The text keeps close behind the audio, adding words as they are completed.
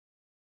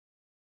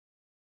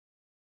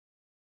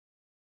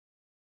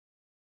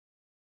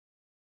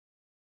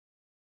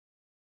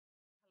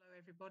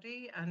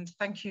everybody, and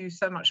thank you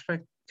so much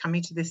for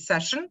coming to this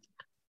session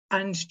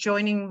and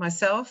joining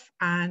myself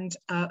and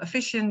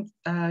officiant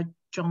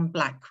John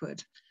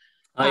Blackwood.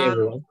 Hi,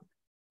 everyone.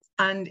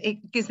 And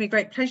it gives me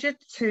great pleasure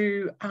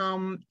to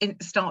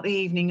start the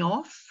evening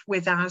off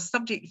with our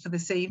subject for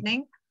this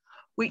evening,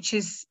 which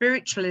is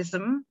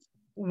spiritualism,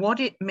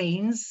 what it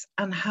means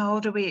and how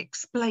do we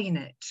explain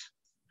it.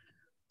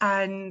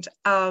 And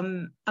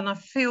I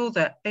feel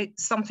that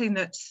it's something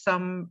that's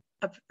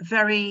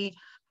very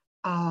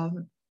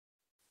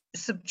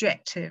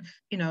subjective.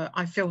 You know,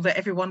 I feel that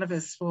every one of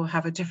us will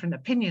have a different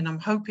opinion. I'm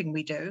hoping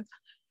we do.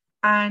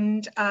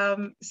 And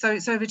so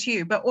it's over to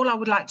you. But all I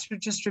would like to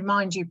just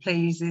remind you,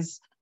 please, is,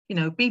 you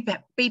know, be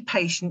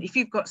patient. If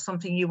you've got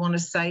something you want to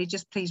say,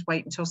 just please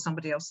wait until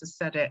somebody else has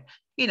said it,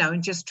 you know,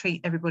 and just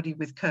treat everybody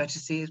with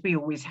courtesy, as we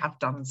always have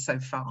done so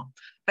far.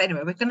 But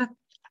anyway,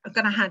 I'm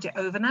gonna hand it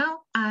over now.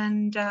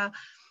 And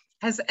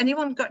has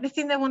anyone got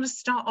anything they want to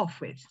start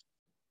off with?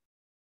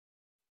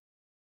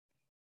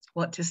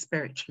 What does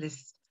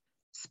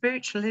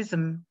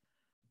spiritualism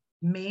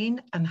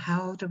mean and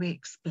how do we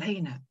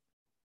explain it?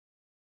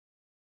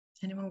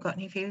 Anyone got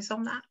any views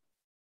on that?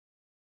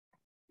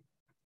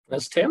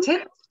 That's Tim.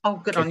 Tim? Oh,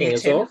 good on you,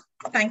 Tim.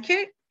 Thank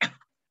you.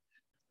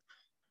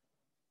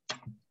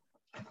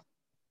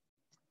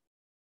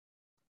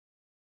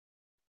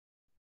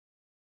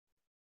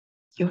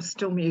 You're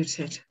still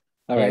muted.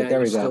 All right, Yeah,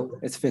 there we go.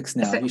 It's fixed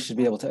now. You should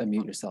be able to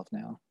unmute yourself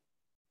now.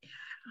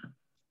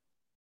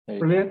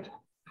 Brilliant.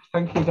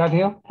 Thank you,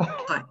 Daniel.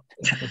 Hi.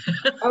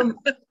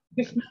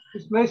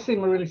 This may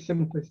seem a really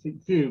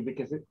simplistic view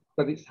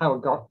but it's how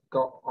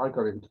I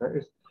got into it.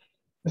 Is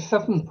the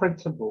 7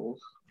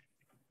 principles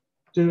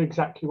do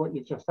exactly what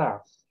you've just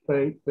asked.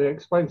 They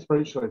explain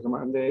spiritualism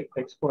and they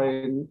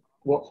explain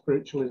what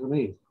spiritualism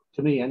is,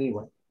 to me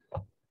anyway.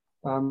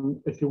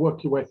 If you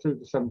work your way through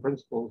the 7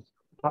 principles,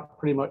 that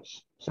pretty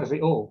much says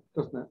it all,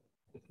 doesn't it?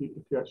 If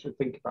you actually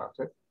think about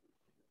it.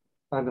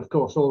 And of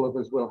course, all of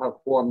us will have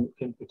one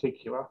in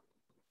particular.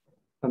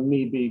 And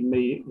me being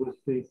me, it was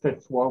the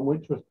 5th one,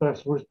 which was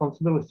personal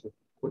responsibility,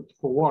 which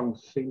for one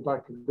seemed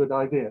like a good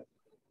idea.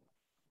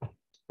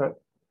 But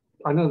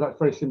I know that's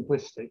very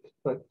simplistic,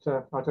 but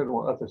I don't know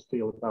what others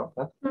feel about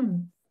that.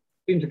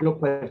 Seems a good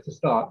place to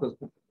start,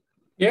 doesn't it?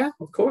 Yeah,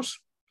 of course,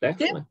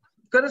 definitely.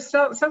 Yeah, got to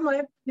start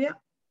somewhere, yeah.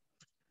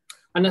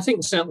 And I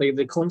think certainly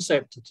the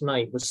concept of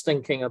tonight was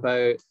thinking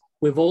about,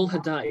 we've all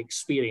had that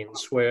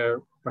experience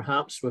where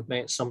perhaps we've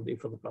met somebody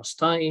for the first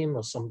time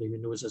or somebody who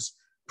knows us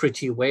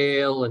pretty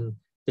well, and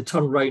they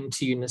turn round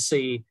to you and they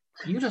say,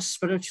 you're a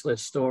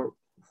spiritualist, or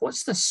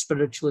what's this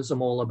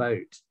spiritualism all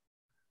about?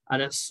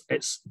 And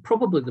it's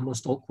probably the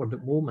most awkward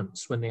at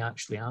moments when they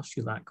actually ask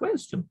you that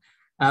question.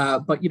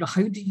 But, you know,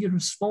 how do you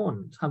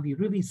respond? Have you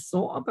really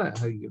thought about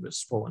how you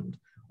respond?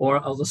 Or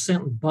are there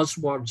certain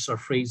buzzwords or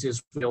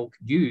phrases we all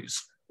could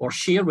use or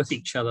share with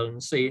each other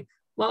and say,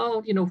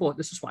 well, you know what,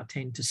 this is what I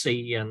tend to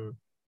say, and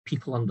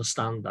people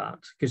understand that?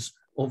 Because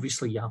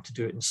obviously you have to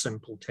do it in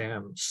simple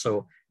terms.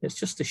 So it's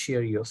just to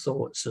share your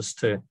thoughts as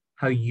to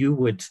how you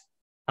would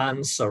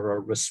answer or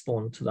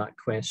respond to that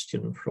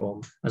question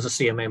from, as I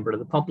say, a member of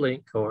the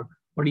public or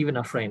even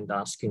a friend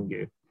asking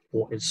you,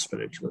 what is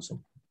spiritualism?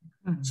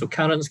 So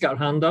Karen's got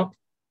her hand up.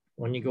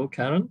 On you go,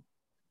 Karen.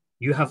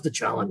 You have the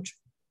challenge.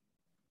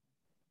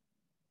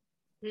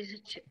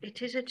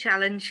 It is a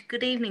challenge.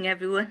 Good evening,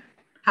 everyone.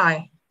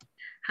 Hi.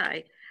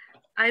 Hi.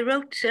 I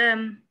wrote,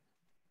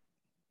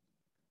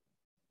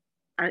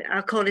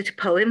 I'll call it a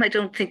poem. I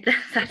don't think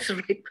that's the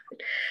right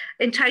word.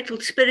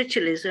 Entitled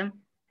Spiritualism.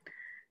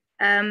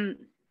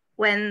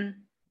 When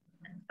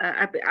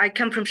I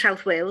come from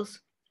South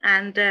Wales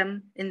and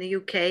in the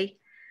UK,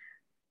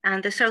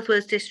 and the South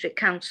Wales District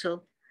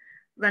Council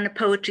ran a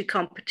poetry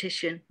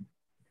competition,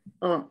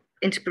 or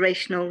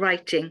inspirational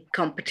writing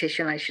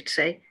competition, I should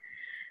say.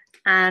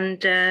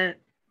 And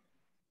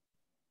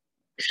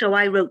so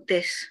I wrote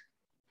this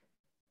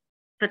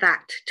for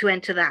that, to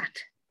enter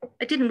that.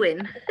 I didn't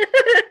win,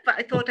 but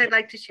I thought I'd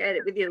like to share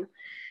it with you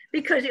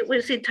because it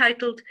was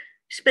entitled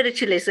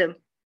Spiritualism.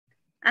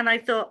 And I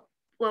thought,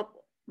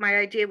 well, my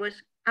idea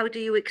was, how do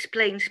you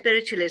explain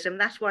spiritualism?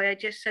 That's why I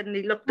just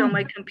suddenly looked on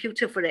my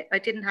computer for it. I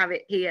didn't have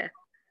it here.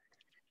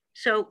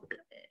 So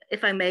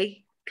if I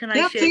may, can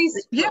I share?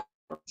 Please. Yeah,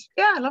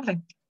 lovely.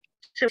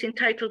 So it's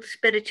entitled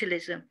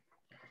Spiritualism.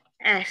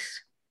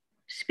 S,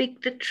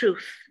 speak the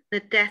truth,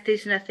 that death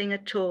is nothing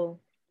at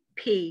all.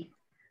 P,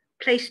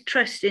 place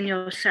trust in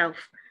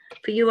yourself,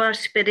 for you are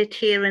spirit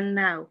here and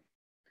now.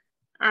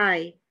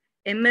 I,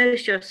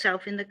 immerse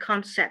yourself in the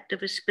concept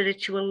of a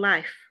spiritual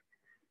life.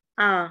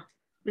 R,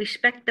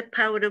 respect the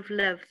power of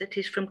love that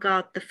is from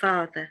God the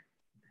Father.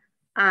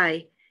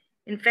 I,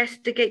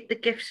 investigate the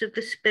gifts of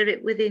the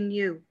Spirit within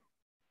you.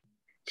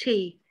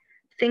 T,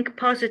 think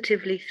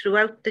positively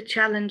throughout the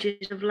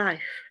challenges of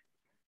life.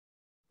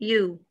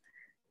 U,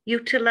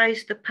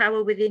 utilize the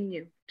power within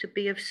you to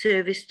be of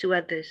service to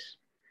others.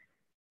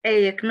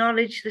 A,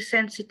 acknowledge the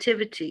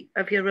sensitivity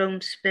of your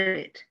own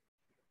spirit.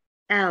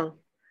 L,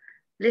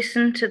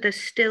 listen to the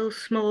still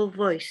small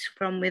voice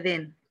from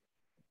within.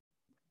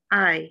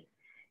 I,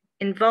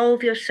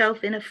 Involve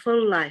yourself in a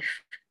full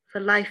life, for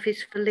life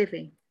is for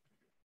living.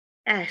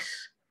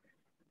 S.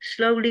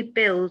 Slowly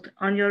build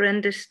on your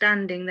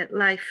understanding that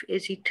life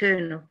is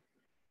eternal.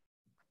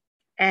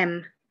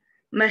 M.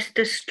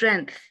 Muster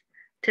strength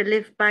to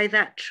live by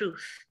that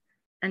truth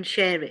and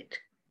share it.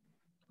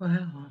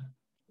 Wow.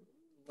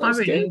 That's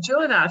I really good.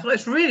 enjoy that. I thought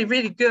it's really,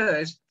 really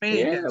good.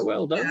 Really Yeah, good.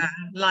 well done. Yeah,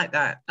 like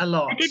that a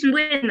lot. I didn't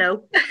win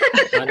though.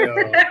 I know.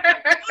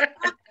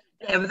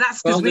 Yeah, but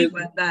that's because we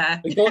weren't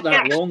there. We got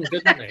that wrong,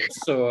 didn't we?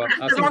 So I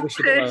The think wrong we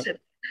should have person.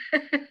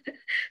 you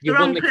The won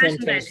wrong the person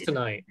contest did it.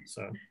 tonight.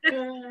 So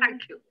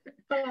Thank you.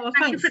 Oh,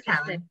 Thank you thanks, for Karen.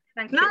 listening.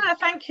 Thank No, you. no,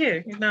 thank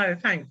you. No,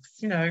 thanks.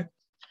 You know,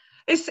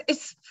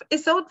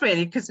 it's odd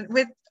really, because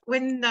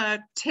when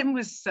Tim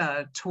was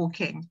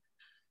talking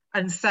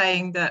and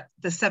saying that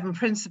the 7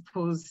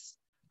 principles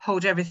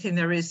hold everything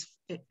there is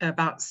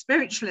about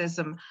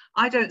spiritualism,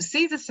 I don't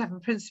see the 7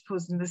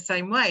 principles in the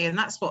same way, and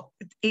that's what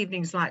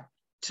evenings like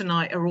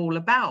tonight are all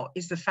about,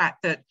 is the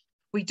fact that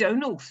we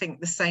don't all think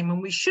the same,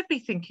 and we should be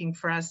thinking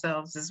for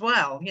ourselves as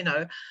well, you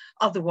know,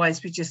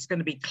 otherwise we're just going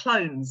to be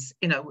clones,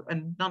 you know,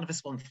 and none of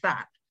us wants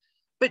that.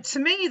 But to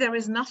me, there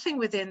is nothing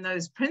within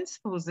those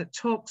principles that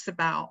talks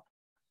about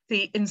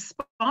the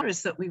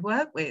inspirers that we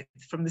work with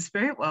from the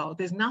spirit world.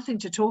 There's nothing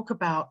to talk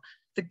about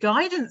the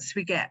guidance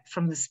we get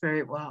from the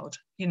spirit world,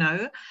 you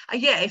know.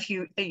 Yeah, if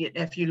you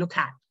look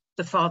at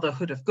the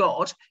fatherhood of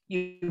God,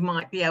 you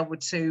might be able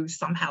to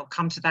somehow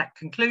come to that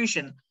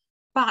conclusion.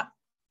 But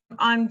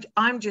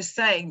I'm just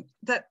saying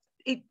that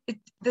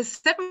the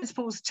 7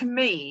 principles to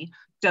me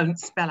don't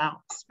spell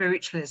out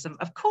spiritualism.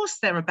 Of course,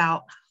 they're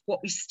about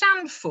what we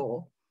stand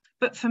for,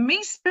 but for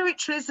me,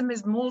 spiritualism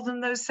is more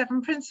than those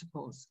 7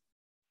 principles.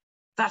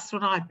 That's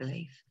what I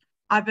believe.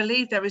 I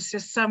believe there is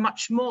just so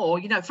much more.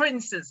 You know, for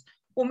instance,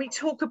 when we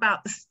talk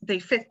about the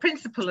 5th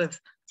principle of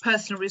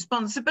personal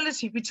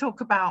responsibility, we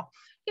talk about,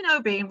 you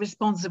know, being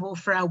responsible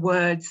for our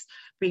words,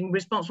 being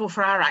responsible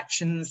for our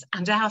actions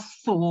and our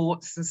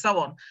thoughts and so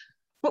on.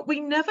 But we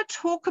never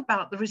talk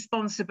about the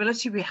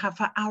responsibility we have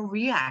for our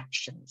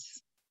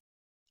reactions.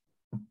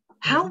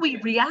 How we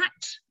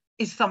react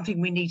is something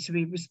we need to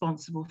be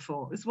responsible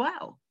for as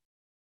well.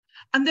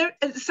 And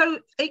so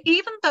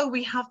even though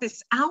we have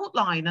this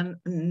outline, and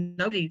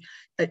nobody,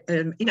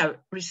 you know,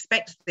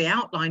 respects the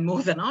outline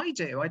more than I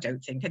do, I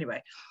don't think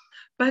anyway,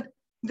 but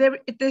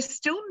there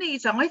still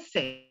needs, I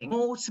think,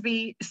 more to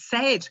be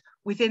said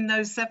within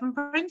those 7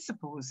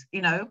 principles,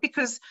 you know,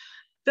 because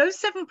those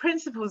 7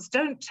 principles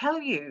don't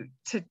tell you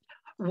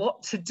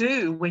what to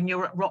do when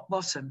you're at rock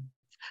bottom.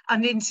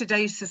 And in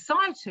today's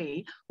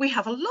society, we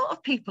have a lot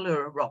of people who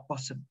are at rock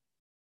bottom,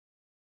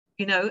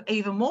 you know,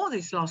 even more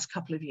these last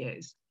couple of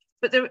years.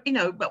 But there, you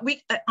know,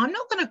 I'm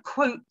not going to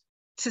quote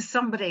to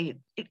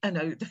somebody, you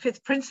know, the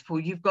 5th principle,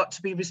 you've got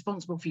to be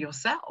responsible for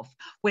yourself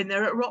when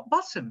they're at rock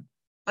bottom.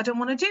 I don't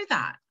want to do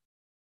that.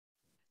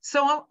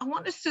 So I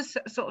want us to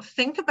sort of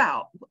think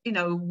about, you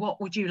know,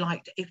 what would you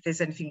like, if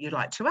there's anything you'd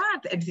like to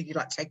add, anything you'd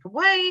like to take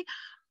away.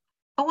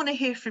 I want to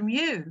hear from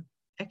you.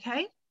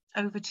 Okay,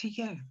 over to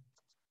you.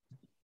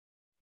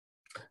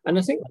 And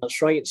I think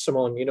that's right,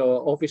 Simone. You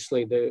know,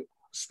 obviously the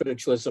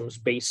spiritualism is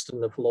based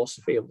in the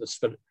philosophy of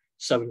the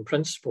 7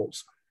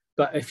 principles.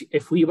 But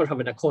if we were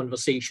having a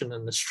conversation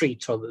in the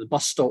street or the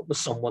bus stop with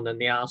someone and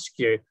they ask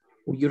you,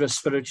 well, you're a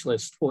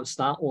spiritualist, what's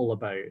that all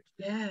about?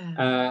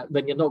 Yeah.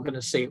 Then you're not going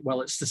to say,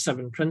 well, it's the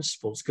 7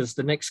 principles, because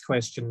the next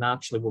question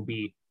naturally will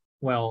be,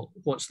 well,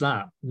 what's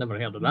that? Never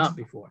heard of that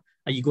before.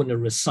 Are you going to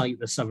recite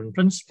the 7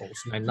 principles?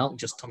 And then that'll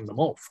just turn them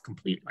off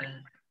completely.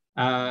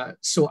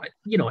 So,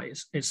 you know,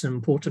 it's an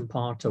important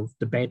part of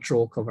the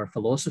bedrock of our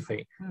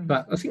philosophy.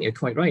 But I think you're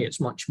quite right. It's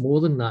much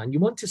more than that. And you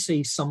want to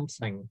say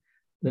something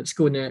that's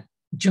going to,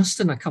 just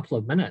in a couple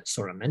of minutes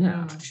or a minute,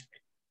 actually,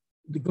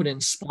 they're going to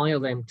inspire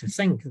them to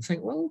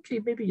think, well, okay,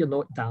 maybe you're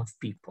not daft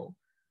people.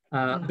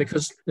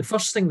 Because the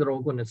first thing they're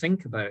all going to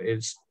think about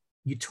is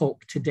you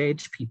talk to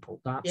dead people.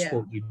 That's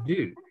what you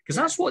do. Because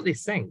that's what they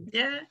think.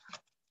 Yeah.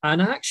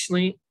 And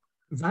actually,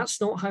 that's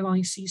not how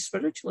I see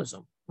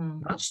spiritualism.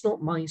 That's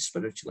not my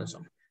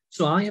spiritualism.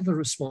 So I have a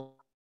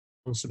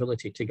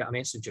responsibility to get a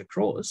message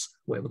across,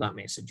 whatever that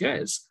message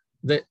is,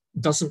 that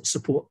doesn't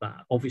support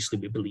that. Obviously,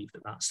 we believe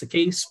that that's the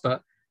case,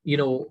 but, you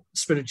know,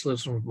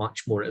 spiritualism is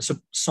much more. It's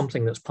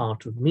something that's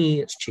part of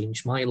me. It's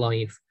changed my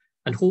life.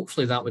 And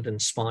hopefully that would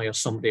inspire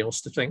somebody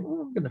else to think,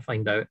 oh, I'm going to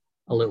find out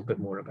a little bit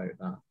more about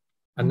that.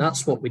 And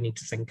that's what we need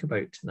to think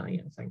about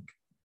tonight, I think.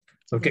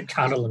 We've got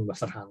Carolyn with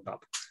her hand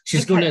up.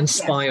 She's going to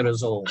inspire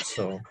us all.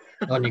 So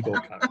on you go,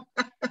 Carol.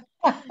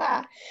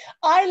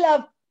 I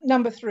love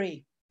number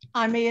 3.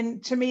 I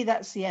mean, to me,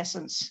 that's the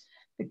essence.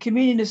 The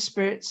communion of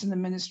spirits and the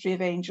ministry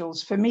of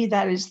angels. For me,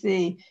 that is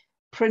the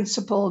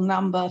principal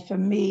number for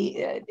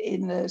me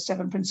in the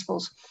 7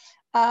 principles.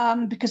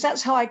 Because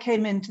that's how I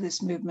came into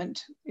this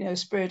movement. You know,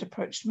 Spirit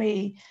approached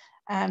me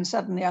and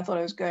suddenly I thought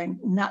I was going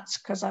nuts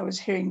because I was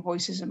hearing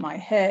voices in my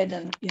head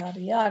and yada,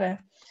 yada.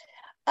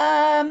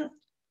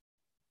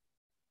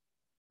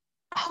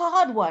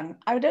 Hard one.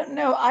 I don't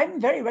know.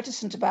 I'm very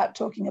reticent about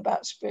talking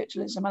about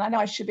spiritualism, and I know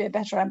I should be a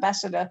better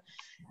ambassador.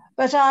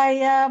 But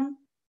I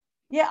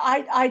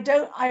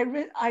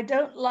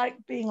don't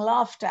like being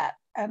laughed at,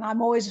 and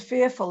I'm always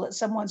fearful that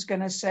someone's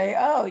going to say,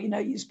 "Oh,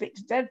 you speak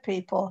to dead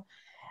people."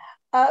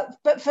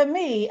 But for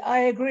me, I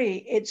agree.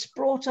 It's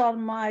brought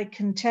on my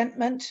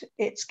contentment.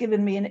 It's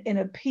given me an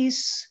inner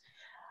peace.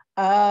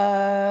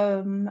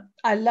 I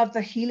love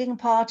the healing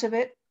part of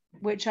it,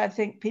 which I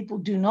think people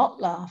do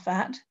not laugh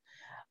at.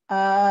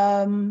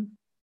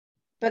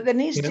 But there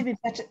needs to be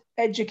better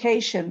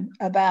education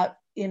about,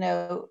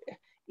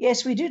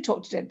 yes, we do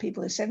talk to dead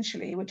people,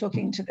 essentially. We're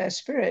talking to their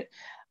spirit.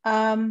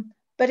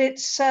 But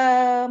it's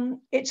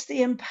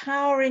the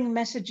empowering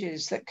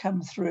messages that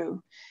come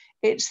through.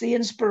 It's the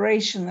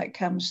inspiration that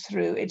comes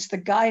through. It's the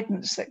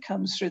guidance that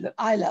comes through that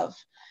I love.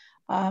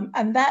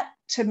 And that,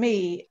 to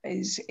me,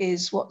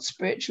 is what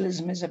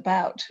spiritualism is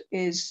about,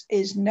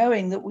 is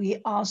knowing that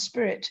we are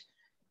spirit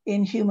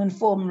in human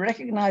form,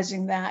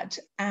 recognizing that,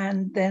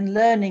 and then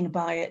learning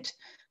by it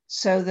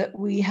so that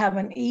we have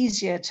an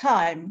easier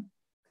time,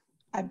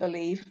 I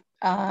believe,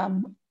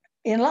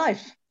 in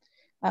life.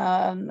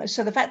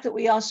 So the fact that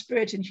we are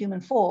spirit in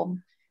human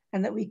form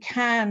and that we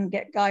can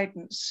get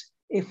guidance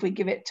if we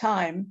give it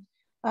time,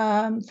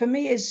 for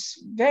me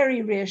is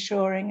very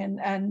reassuring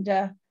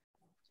and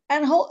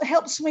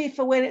helps me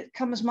for when it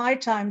comes my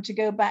time to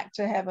go back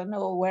to heaven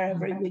or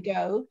wherever we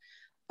go.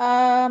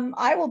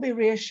 I will be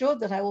reassured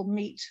that I will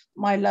meet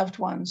my loved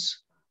ones,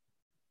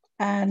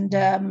 and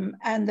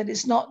that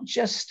it's not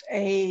just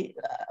a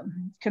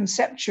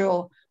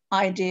conceptual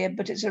idea,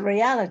 but it's a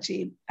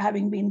reality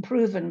having been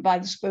proven by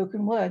the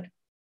spoken word.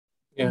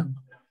 Yeah,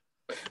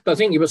 but I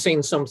think you were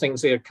saying some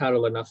things there,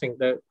 Carolyn. I think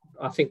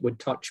would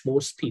touch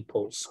most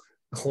people's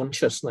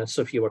consciousness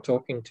if you were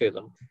talking to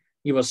them.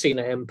 You were saying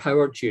it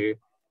empowered you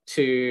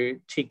to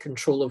take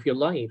control of your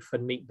life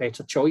and make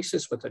better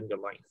choices within your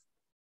life.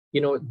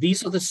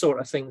 These are the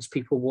sort of things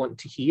people want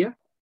to hear.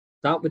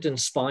 That would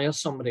inspire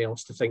somebody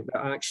else to think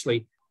that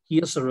actually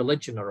here's a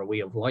religion or a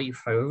way of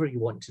life, however you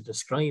want to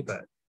describe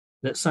it,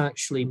 that's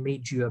actually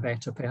made you a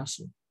better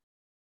person.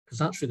 Because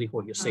that's really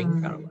what you're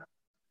saying, Carolyn.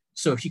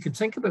 So if you can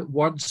think about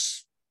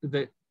words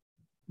that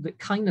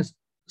kind of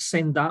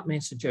send that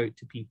message out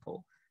to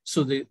people,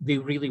 so they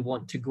really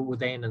want to go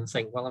then and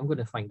think, well, I'm going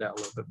to find out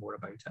a little bit more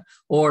about it.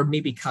 Or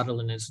maybe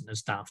Carolyn isn't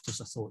as daft as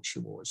I thought she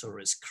was, or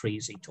as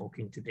crazy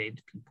talking to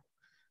dead people.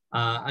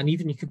 And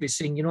even you could be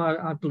saying,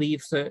 I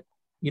believe that,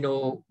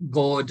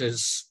 God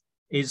is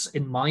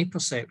in my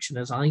perception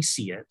as I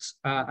see it,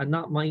 and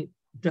that might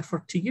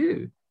differ to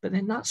you, but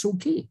then that's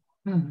okay.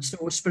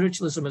 So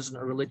spiritualism isn't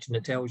a religion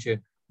that tells you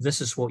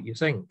this is what you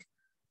think.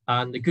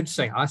 And the good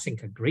thing, I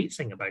think a great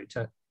thing about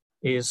it,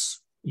 is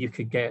you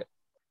could get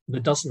the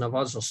dozen of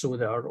us or so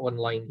that are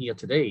online here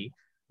today.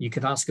 You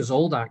could ask us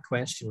all that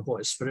question,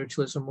 what is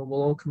spiritualism? And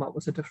we'll all come up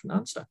with a different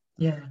answer.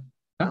 Yeah.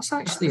 That's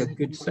actually a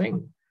good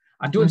thing.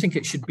 I don't think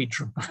it should be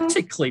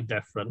dramatically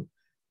different,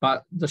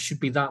 but there should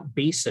be that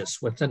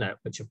basis within it,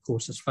 which of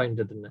course is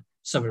founded in the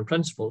 7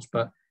 principles.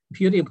 But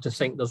if you're able to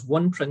think there's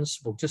one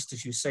principle, just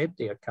as you said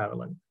there,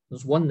 Carolyn,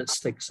 there's one that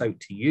sticks out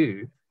to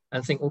you,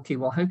 and think, okay,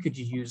 well, how could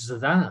you use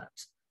that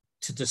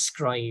to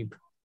describe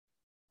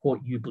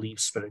what you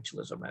believe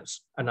spiritualism is?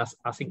 And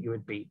I think you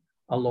would be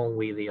a long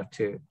way there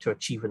to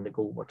achieving the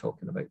goal we're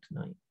talking about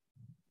tonight.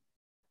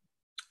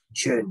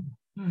 June.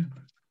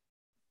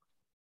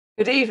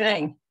 Good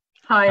evening.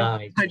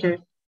 Hi. Hi,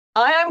 June.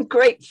 I am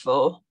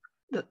grateful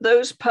that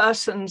those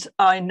persons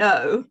I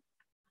know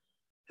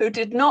who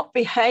did not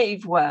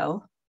behave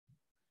well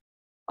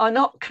are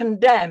not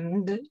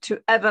condemned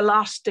to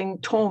everlasting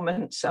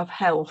torments of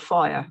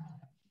hellfire,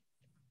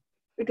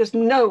 because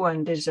no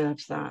one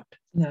deserves that.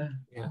 Yeah.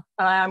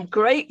 I am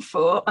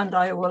grateful, and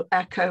I will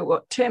echo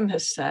what Tim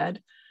has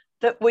said,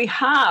 that we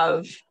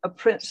have a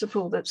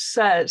principle that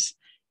says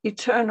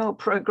eternal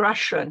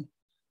progression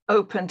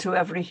open to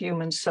every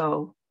human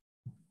soul.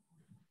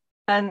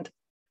 And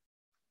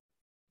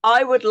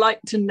I would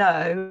like to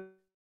know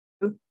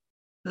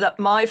that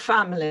my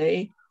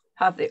family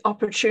have the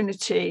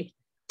opportunity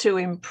to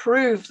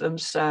improve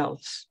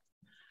themselves,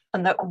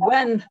 and that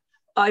when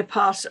I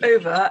pass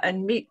over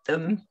and meet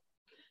them,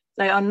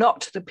 they are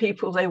not the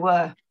people they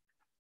were,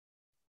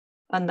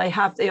 and they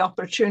have the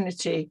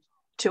opportunity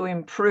to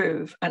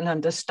improve and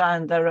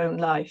understand their own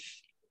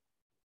life.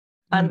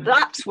 And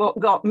that's what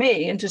got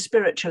me into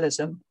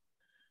spiritualism,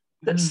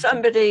 that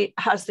somebody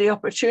has the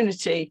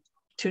opportunity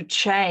to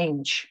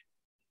change,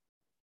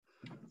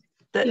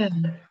 that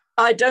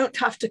I don't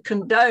have to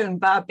condone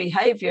bad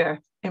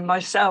behavior in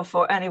myself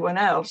or anyone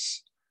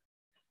else.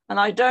 And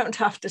I don't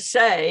have to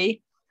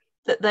say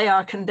that they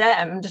are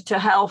condemned to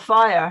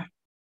hellfire,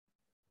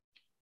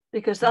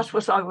 because that's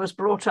what I was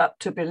brought up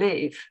to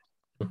believe.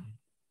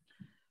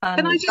 And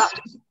can I just,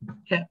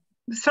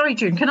 sorry,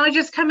 June, can I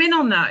just come in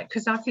on that?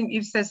 Because I think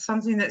you've said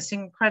something that's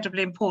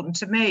incredibly important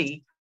to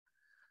me.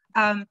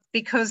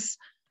 Because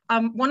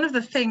one of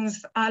the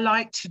things I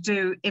like to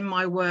do in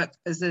my work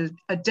as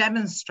a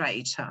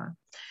demonstrator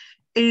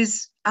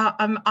is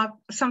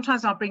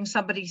sometimes I'll bring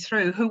somebody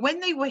through who, when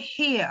they were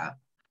here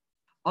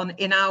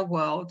in our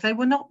world, they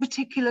were not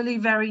particularly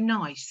very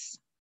nice.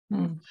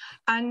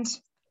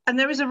 And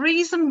there is a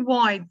reason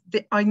why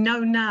I know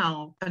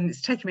now, and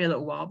it's taken me a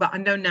little while, but I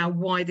know now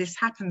why this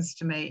happens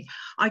to me.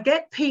 I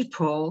get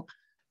people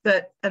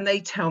and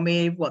they tell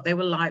me what they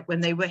were like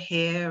when they were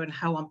here and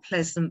how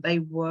unpleasant they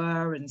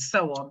were and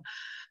so on.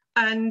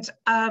 And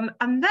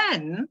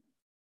then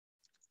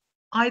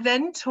I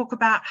then talk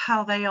about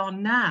how they are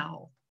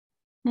now,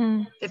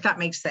 if that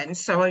makes sense.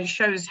 So it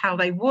shows how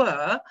they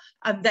were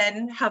and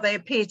then how they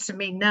appear to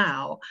me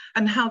now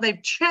and how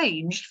they've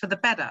changed for the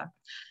better.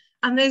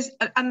 And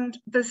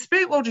the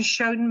spirit world has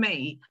shown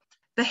me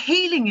the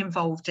healing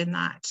involved in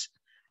that.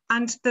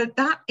 And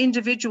that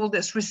individual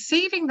that's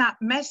receiving that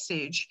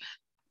message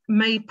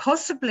may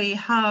possibly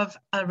have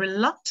a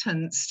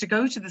reluctance to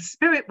go to the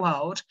spirit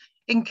world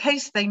in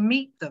case they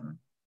meet them.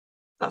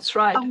 That's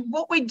right. And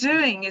what we're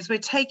doing is we're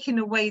taking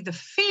away the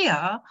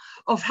fear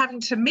of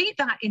having to meet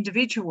that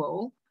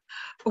individual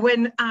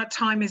when our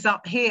time is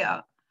up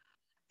here.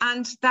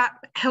 And that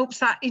helps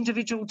that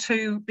individual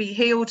to be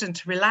healed and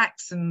to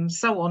relax and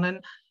so on,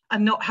 and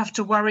not have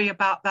to worry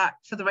about that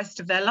for the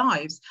rest of their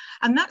lives.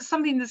 And that's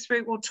something the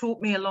spirit world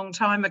taught me a long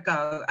time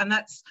ago. And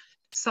that's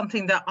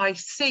something that I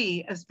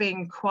see as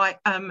being quite,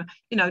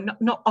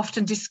 not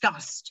often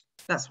discussed.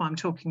 That's why I'm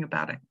talking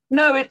about it.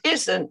 No, it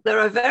isn't. There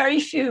are very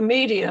few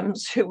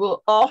mediums who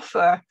will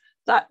offer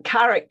that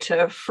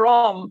character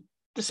from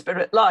the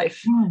spirit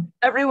life.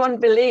 Everyone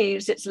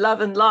believes it's love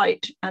and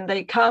light and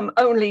they come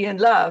only in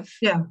love.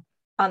 Yeah.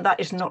 And that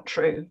is not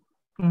true.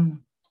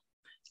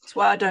 That's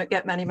why I don't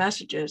get many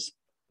messages.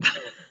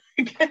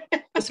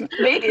 Because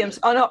mediums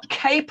are not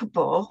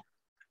capable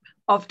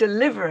of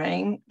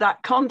delivering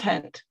that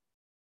content.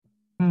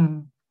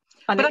 And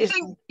but I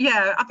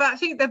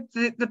think that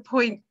the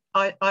point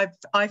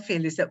I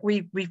feel is that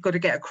we've got to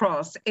get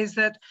across is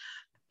that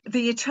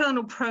the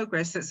eternal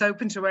progress that's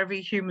open to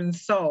every human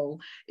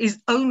soul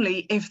is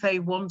only if they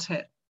want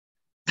it.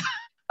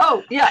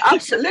 Oh, yeah,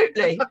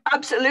 absolutely.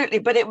 Absolutely.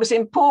 But it was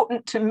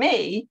important to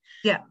me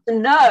to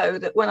know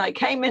that when I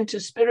came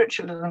into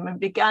spiritualism and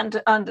began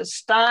to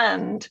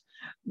understand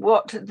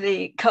what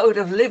the code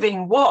of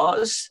living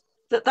was,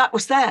 that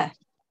was there.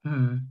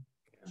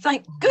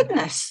 Thank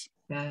goodness.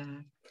 Yeah.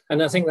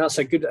 And I think that's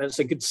a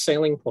good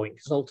selling point,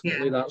 because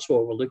ultimately that's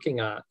what we're looking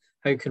at.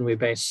 How can we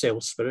best sell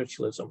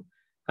spiritualism?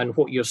 And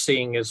what you're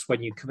saying is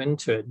when you come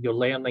into it, your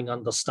learning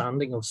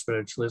understanding of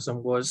spiritualism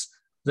was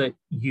that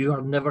you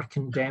are never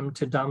condemned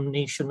to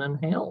damnation and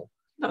hell.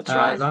 That's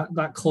right.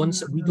 That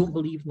concept, we don't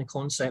believe in the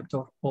concept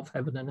of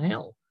heaven and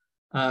hell.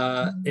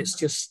 It's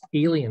just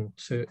alien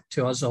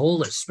to us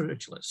all as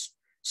spiritualists.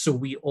 So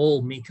we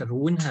all make our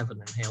own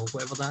heaven and hell,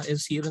 whatever that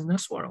is here in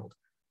this world.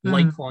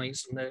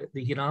 Likewise in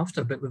the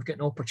hereafter, but we've got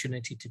an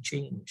opportunity to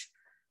change.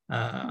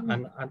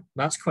 And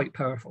that's quite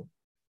powerful.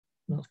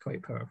 That's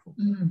quite powerful.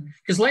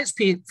 Because let's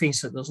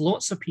face it, there's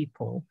lots of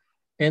people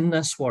in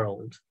this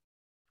world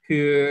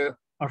who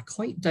are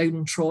quite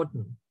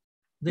downtrodden.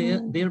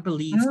 They're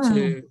believed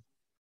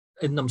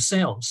in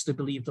themselves, they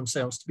believe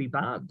themselves to be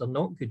bad. They're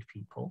not good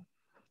people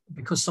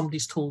because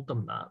somebody's told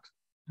them that.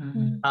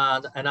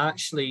 And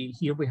actually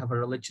here we have a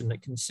religion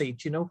that can say,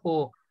 do you know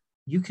what?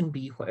 You can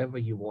be whatever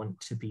you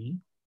want to be.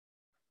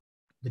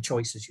 The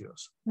choice is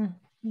yours.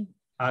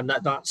 And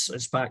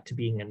it's back to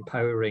being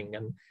empowering.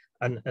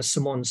 And as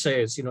Simone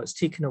says, it's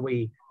taken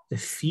away the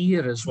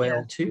fear as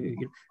well too.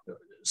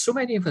 So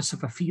many of us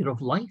have a fear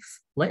of life,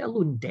 let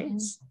alone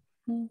death.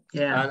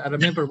 Yeah. And I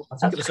remember, I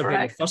think it was the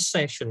very first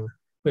session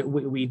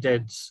we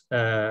did,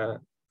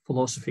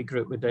 philosophy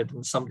group we did,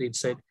 and somebody had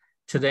said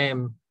to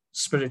them,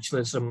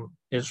 spiritualism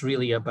is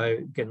really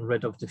about getting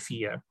rid of the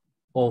fear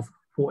of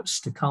what's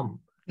to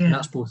come. And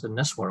that's both in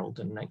this world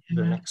and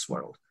the next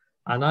world.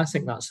 And I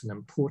think that's an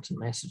important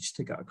message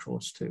to get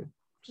across too.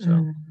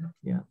 So,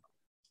 yeah.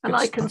 And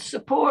I can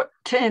support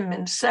Tim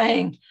in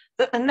saying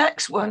that the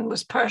next one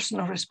was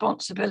personal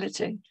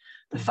responsibility,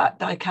 the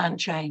fact I can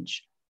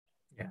change.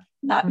 Yeah.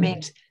 That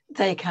means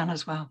they can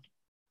as well.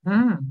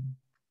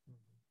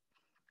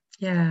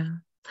 Yeah.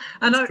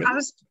 And I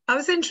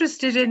was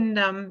interested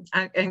in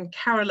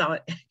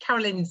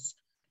Carolyn's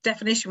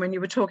definition when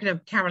you were talking to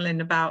Carolyn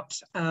about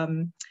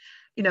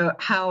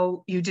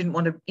how you didn't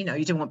want to, you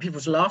didn't want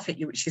people to laugh at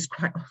you, which is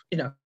quite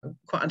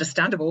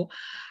understandable,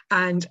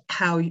 and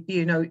how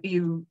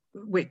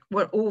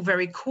we're all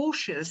very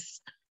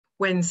cautious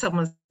when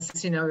someone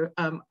says,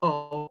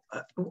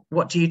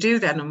 what do you do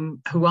then, and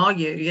who are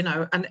you,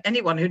 and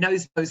anyone who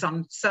knows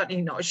I'm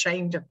certainly not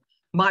ashamed of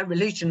my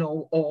religion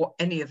or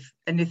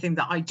anything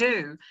that I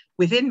do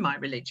within my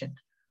religion.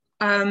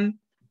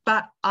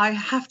 But I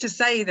have to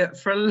say that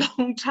for a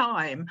long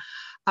time,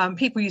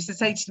 people used to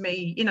say to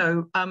me,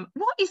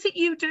 what is it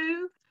you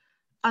do?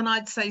 And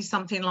I'd say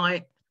something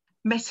like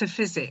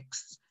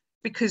metaphysics,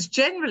 because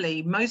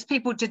generally most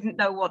people didn't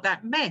know what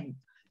that meant.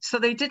 So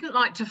they didn't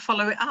like to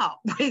follow it up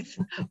with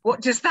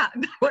what does that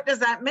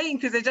mean?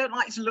 Because they don't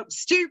like to look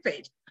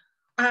stupid.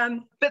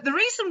 But the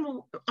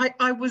reason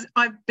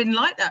I've been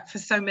like that for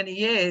so many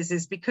years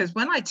is because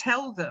when I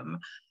tell them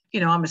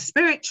I'm a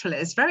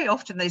spiritualist, very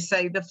often they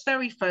say the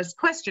very first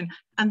question,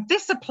 and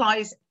this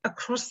applies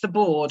across the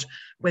board,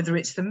 whether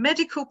it's the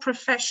medical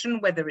profession,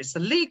 whether it's the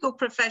legal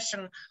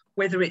profession,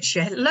 whether it's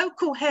your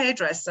local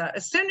hairdresser,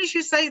 as soon as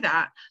you say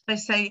that, they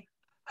say,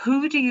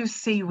 who do you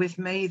see with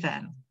me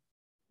then?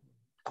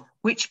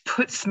 Which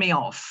puts me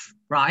off,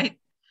 right?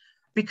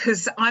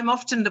 Because I'm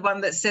often the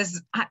one that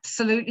says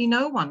absolutely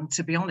no one,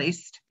 to be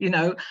honest,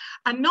 and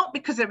not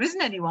because there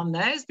isn't anyone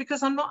there, it's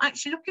because I'm not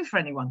actually looking for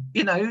anyone,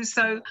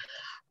 so,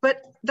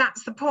 but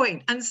that's the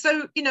point. And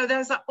so,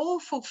 there's that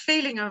awful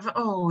feeling of,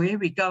 oh, here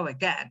we go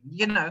again,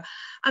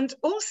 and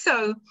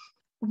also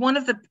one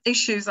of the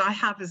issues I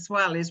have as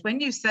well is when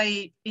you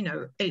say,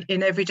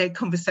 in everyday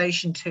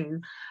conversation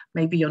to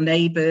maybe your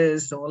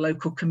neighbors or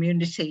local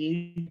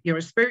community, you're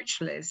a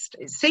spiritualist,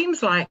 it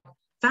seems like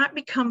that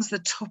becomes the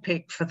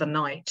topic for the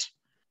night.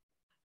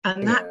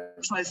 And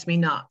that drives me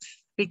nuts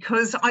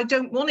because I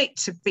don't want it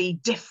to be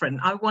different.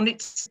 I want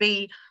it to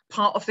be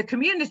part of the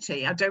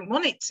community. I don't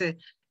want it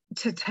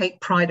to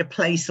take pride of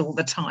place all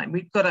the time.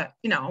 We've got to,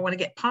 I want to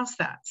get past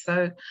that.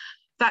 So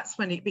that's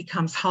when it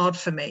becomes hard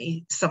for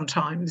me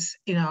sometimes.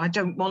 I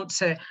don't want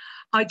to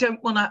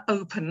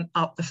open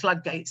up the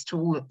floodgates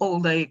to all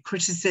the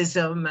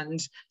criticism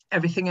and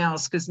everything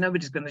else, because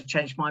nobody's going to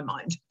change my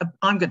mind.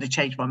 I'm going to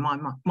change my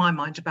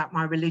mind about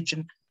my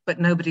religion, but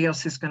nobody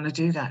else is going to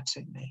do that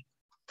to me.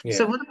 Yeah.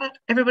 So what about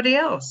everybody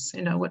else?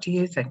 What do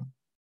you think?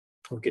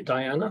 We'll get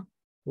Diana.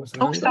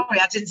 Oh,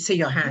 sorry, I didn't see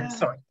your hand. Yeah.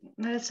 Sorry.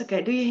 No, that's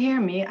okay. Do you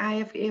hear me? I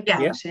have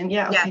earphones in.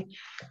 Yeah, okay.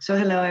 So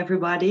hello,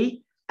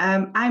 everybody.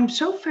 I'm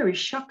so very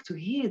shocked to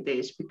hear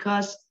this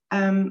because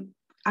I'm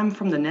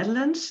from the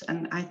Netherlands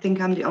and I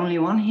think I'm the only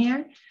one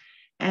here.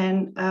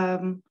 And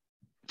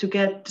to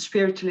get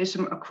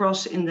spiritualism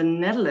across in the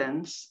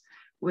Netherlands,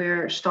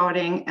 we're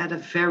starting at a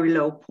very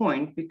low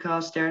point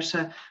because there's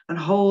a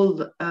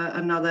whole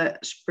another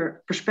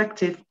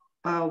perspective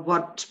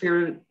what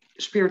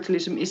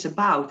spiritualism is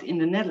about in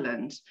the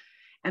Netherlands.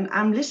 And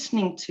I'm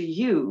listening to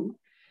you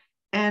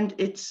and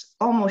it's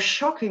almost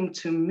shocking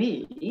to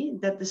me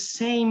that the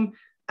same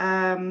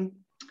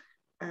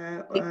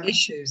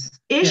issues,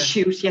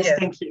 yes,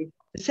 thank you.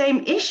 The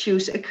same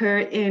issues occur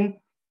in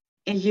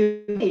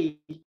UK,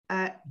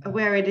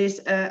 where it is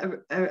a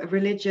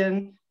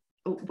religion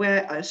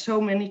where so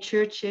many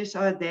churches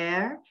are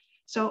there.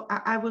 So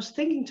I was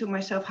thinking to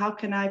myself, how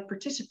can I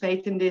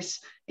participate in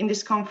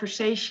this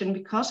conversation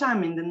because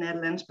I'm in the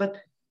Netherlands? But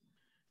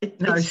it's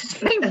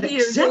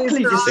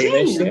exactly the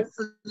same.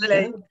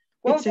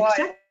 It's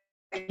exactly,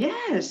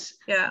 yes.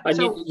 Yeah. And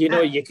so,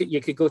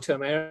 you could go to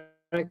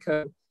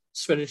America.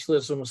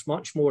 Spiritualism was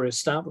much more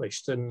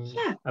established in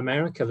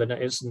America than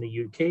it is in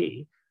the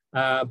UK.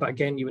 But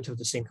again, you would have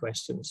the same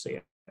questions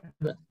there.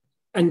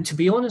 And to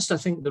be honest, I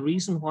think the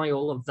reason why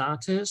all of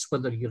that is,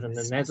 whether you're in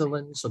the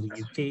Netherlands or the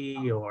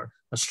UK or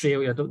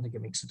Australia, I don't think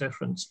it makes a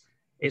difference.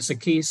 It's a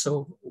case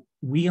of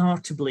we are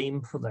to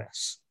blame for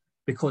this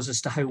because as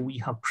to how we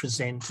have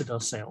presented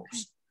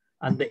ourselves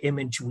and the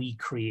image we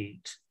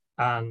create.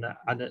 And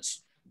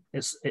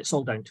it's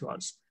all down to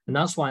us. And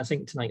that's why I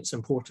think tonight it's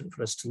important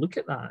for us to look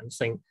at that and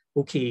think,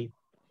 okay,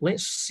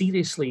 let's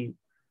seriously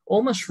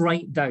almost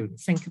write down,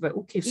 think about,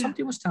 okay, if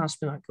somebody was to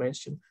ask me that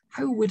question,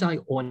 how would I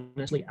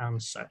honestly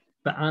answer?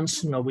 But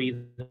answer in a way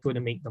that's going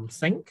to make them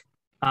think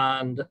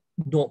and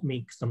not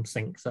make them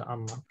think that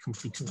I'm a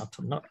complete and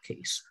utter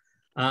nutcase.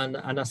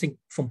 And I think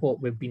from what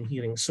we've been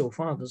hearing so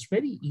far, there's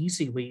very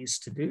easy ways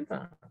to do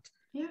that.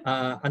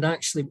 Yeah. And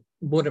actually,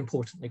 more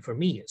importantly for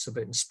me, it's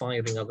about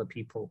inspiring other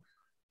people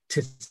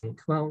to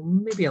think, well,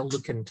 maybe I'll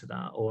look into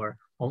that, or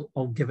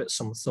I'll give it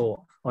some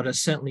thought, or I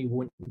certainly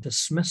won't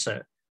dismiss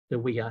it the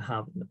way I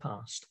have in the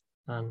past.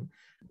 And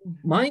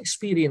my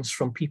experience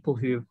from people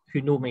who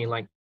know me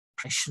like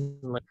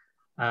professionally,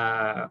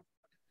 I've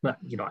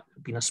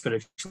been a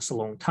spiritualist a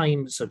long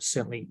time, so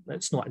certainly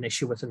it's not an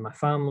issue within my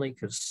family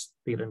because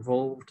they're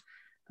involved.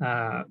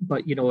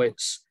 But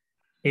it's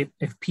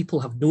if people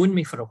have known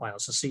me for a while,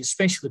 so I say,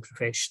 especially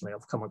professionally,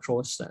 I've come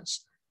across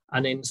this.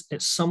 And then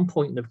at some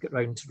point they've got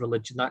round to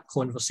religion, that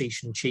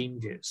conversation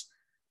changes.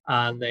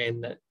 And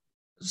then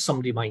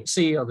somebody might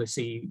say, or they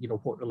say,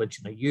 what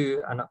religion are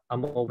you? And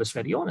I'm always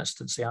very honest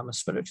and say, I'm a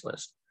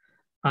spiritualist.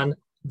 And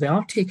they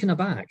are taken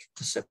aback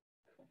to sit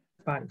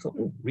back and go,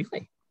 oh,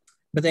 really?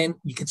 But then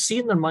you can see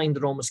in their mind,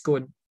 they're almost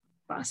going,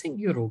 but I think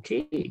you're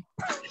okay.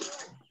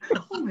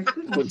 Oh my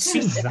goodness. It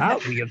seems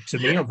that weird to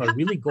me. Have I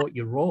really got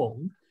you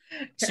wrong?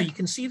 So you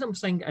can see them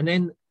think, and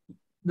then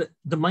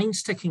the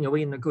mind's ticking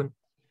away and they're going,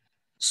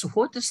 so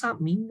what does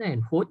that mean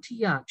then? What do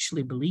you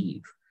actually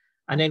believe?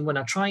 And then when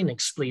I try and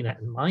explain it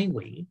in my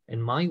way, in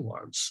my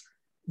words,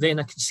 then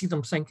I can see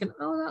them thinking,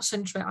 oh, that's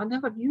interesting. I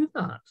never knew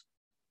that.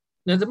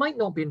 Now, they might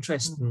not be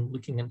interested in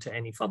looking into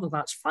any further.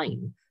 That's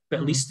fine. But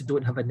at least they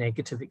don't have a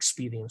negative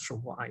experience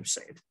from what I've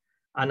said.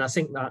 And I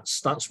think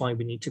that's why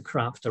we need to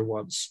craft our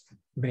words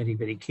very,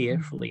 very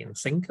carefully and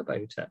think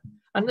about it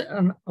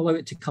and allow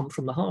it to come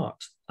from the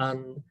heart.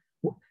 And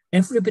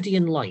everybody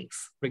in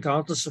life,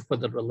 regardless of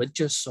whether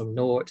religious or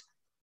not,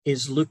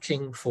 is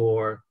looking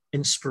for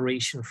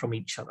inspiration from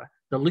each other.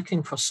 they're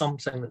looking for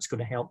something that's going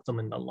to help them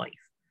in their life.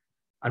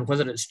 And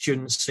whether it's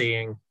June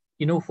saying,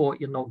 you know what,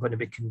 you're not going to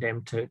be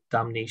condemned to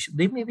damnation.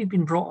 They've maybe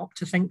been brought up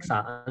to think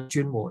that, as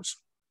June was.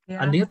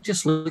 Yeah. And they're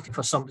just looking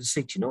for somebody to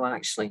say, do you know,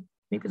 actually,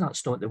 maybe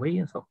that's not the way.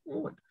 I thought,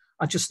 oh,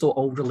 I just thought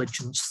all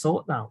religions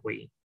thought that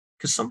way.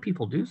 Because some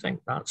people do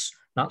think that's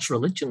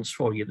religions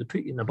for you. They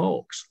put you in a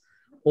box.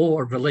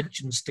 Or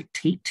religions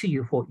dictate to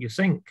you what you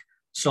think.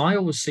 So I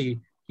always say,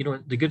 you know,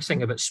 the good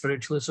thing about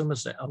spiritualism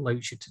is it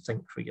allows you to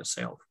think for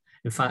yourself.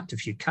 In fact,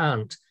 if you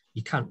can't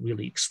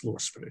really explore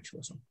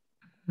spiritualism.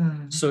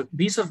 So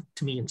these are,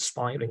 to me,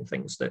 inspiring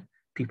things that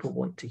people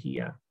want to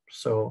hear.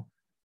 So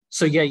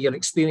yeah, your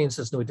experience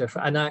is no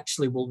different and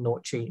actually will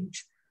not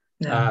change.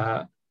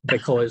 No.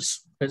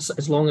 Because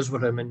as long as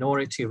we're a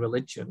minority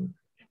religion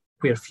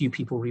where few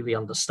people really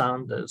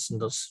understand us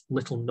and there's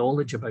little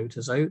knowledge about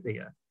us out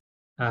there,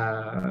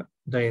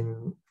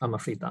 then I'm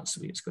afraid that's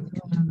the way it's going to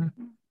continue.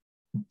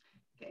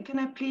 Can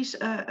I please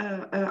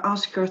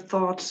ask your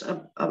thoughts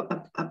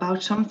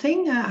about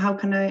something? How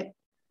can I?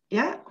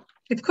 Yeah.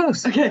 Of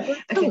course. Okay.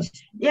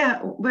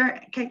 Yeah.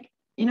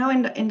 You know,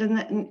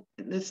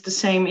 it's the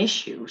same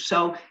issue.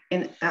 So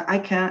I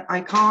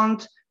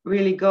can't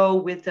really go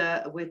with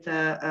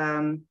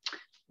the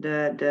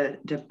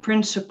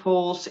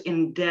principles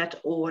in that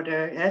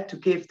order to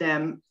give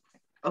them.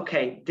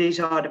 Okay, these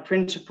are the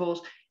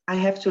principles. I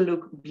have to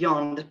look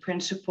beyond the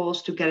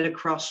principles to get it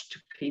across to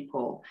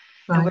people.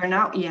 Right.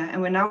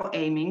 And we're now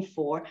aiming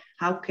for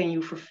how can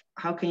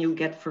you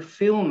get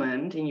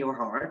fulfillment in your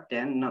heart,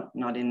 then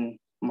not in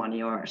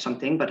money or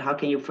something, but how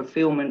can you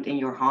fulfillment in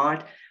your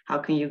heart? How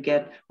can you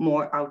get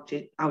more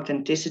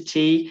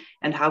authenticity,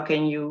 and how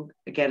can you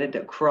get it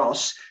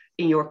across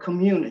in your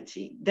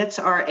community? That's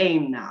our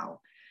aim now.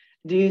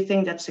 Do you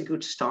think that's a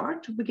good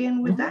start to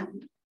begin with that?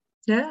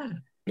 Yeah.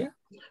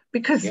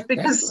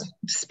 Because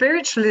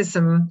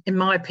spiritualism, in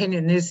my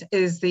opinion,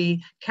 is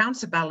the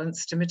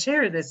counterbalance to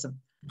materialism.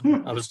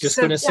 I was just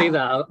going to say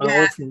that.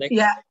 I often nick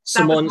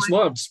Simone's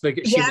words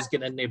because she was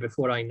getting in there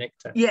before I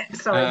nicked it. Yeah,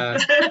 sorry.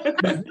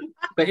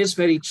 But it's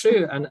very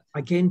true. And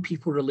again,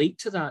 people relate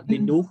to that. They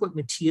know what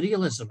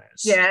materialism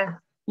is.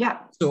 Yeah.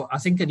 So I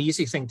think an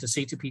easy thing to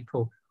say to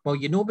people, well,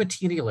 you know,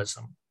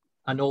 materialism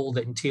and all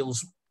that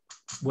entails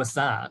with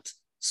that,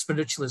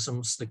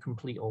 spiritualism's the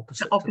complete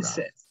opposite. The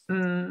opposite.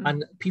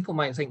 And people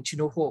might think, do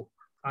you know what?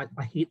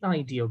 I hate the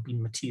idea of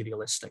being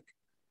materialistic.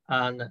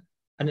 And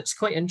it's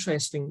quite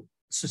interesting.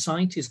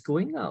 Society is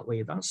going that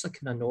way. That's the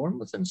kind of norm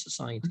within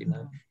society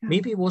now.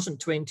 Maybe it wasn't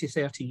 20,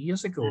 30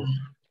 years ago.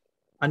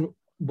 And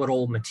we're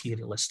all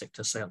materialistic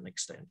to a certain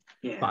extent.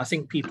 But I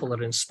think people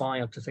are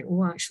inspired to think,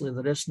 oh, actually,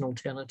 there is an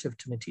alternative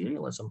to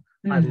materialism.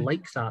 I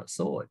like that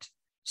thought.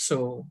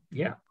 So,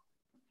 yeah.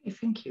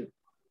 Thank you.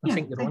 I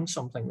think you're on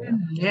something there.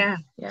 Yeah.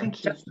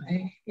 Thank you.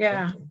 Definitely.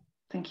 Yeah.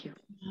 Thank you.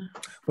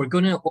 We're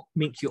going to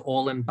make you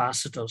all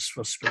ambassadors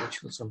for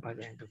spiritualism by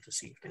the end of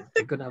this evening.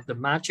 We're going to have the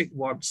magic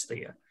words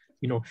there.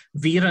 You know,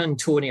 Vera and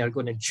Tony are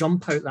going to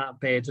jump out that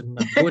bed and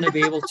they're going to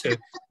be able to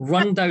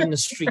run down the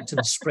street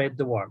and spread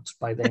the word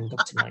by the end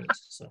of tonight.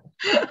 So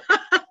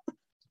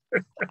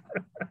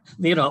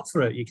they're up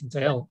for it, you can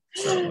tell.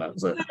 So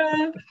that's it.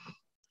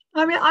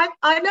 I mean,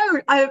 I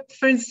know,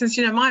 for instance,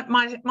 you know,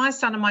 my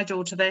son and my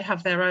daughter, they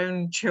have their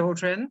own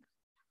children,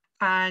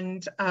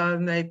 and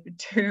they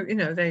do, you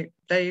know,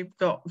 they've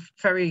got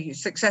very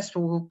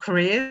successful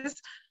careers.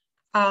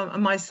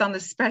 And my son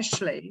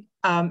especially,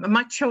 and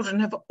my children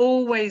have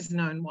always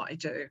known what I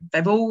do.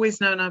 They've always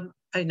known,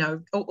 you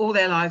know, all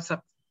their lives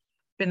I've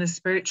been a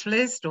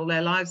spiritualist. All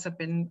their lives I've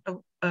been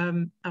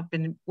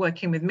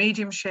working with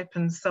mediumship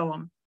and so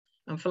on,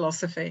 and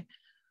philosophy.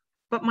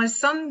 But my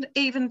son,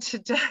 even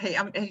today,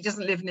 I mean, he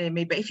doesn't live near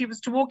me, but if he was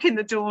to walk in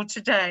the door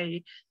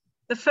today,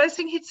 the first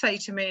thing he'd say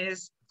to me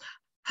is,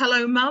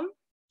 "Hello, Mum,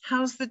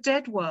 how's the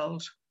dead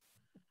world?"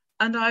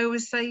 And I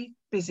always say,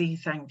 "Busy,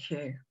 thank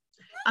you."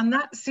 And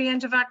that's the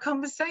end of our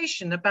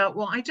conversation about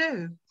what I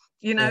do,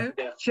 you know,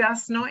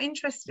 just not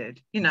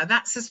interested. You know,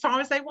 that's as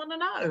far as they want to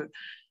know.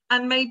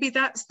 And maybe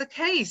that's the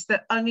case,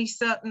 that only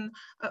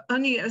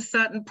at a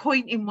certain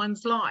point in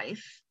one's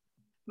life,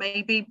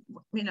 maybe,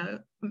 you know,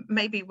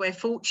 maybe we're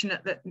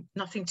fortunate that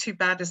nothing too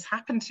bad has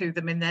happened to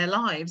them in their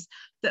lives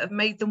that have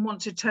made them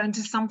want to turn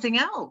to something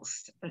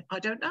else. I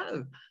don't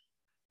know.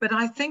 But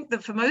I think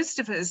that for most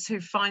of us who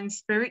find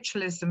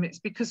spiritualism, it's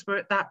because we're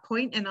at that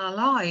point in our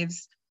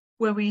lives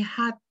where we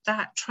had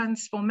that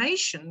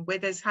transformation, where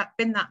there's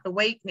been that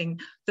awakening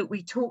that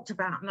we talked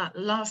about in that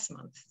last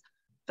month,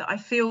 that I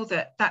feel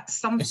that that's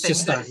something. It's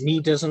just that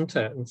need, isn't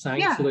it? And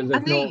thankfully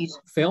they've not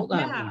felt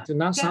that need.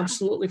 And that's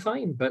absolutely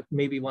fine. But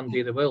maybe one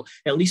day they will,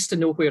 at least to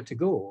know where to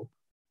go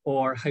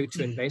or how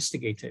to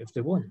investigate it if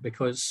they want,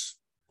 because,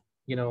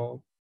 you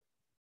know,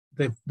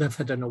 they've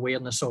had an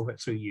awareness of it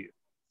through you.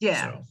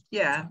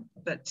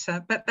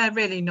 But they're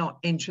really not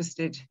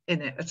interested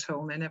in it at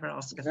all. They never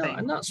ask a thing.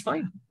 And that's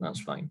fine.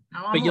 That's fine.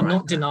 No, but you're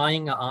not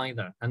denying it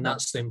either, and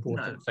that's the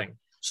important thing.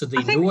 So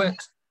they know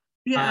it.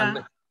 Yeah.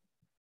 And,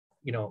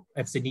 you know,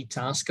 if they need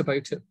to ask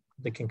about it,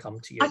 they can come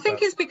to you. I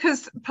think it's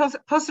because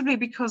possibly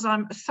because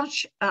I'm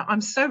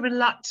so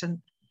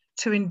reluctant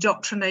to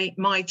indoctrinate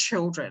my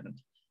children,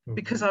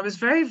 because I was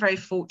very, very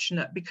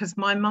fortunate, because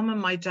my mum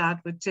and my dad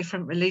were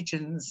different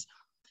religions,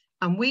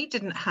 and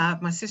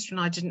my sister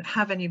and I didn't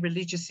have any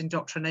religious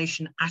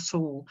indoctrination at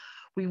all.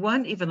 We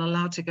weren't even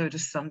allowed to go to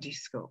Sunday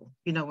school,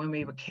 you know, when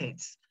we were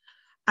kids.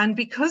 And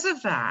because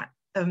of that,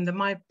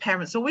 my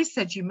parents always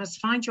said, you must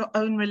find your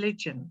own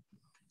religion.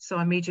 So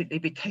I immediately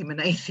became an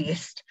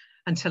atheist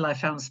until I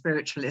found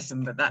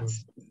spiritualism, but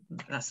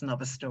that's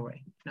another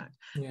story. No,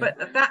 yeah.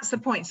 But that's the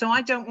point. So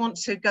I don't want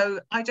to go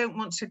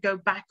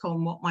back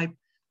on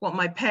what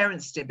my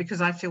parents did,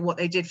 because I feel what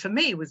they did for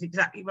me was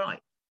exactly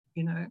right,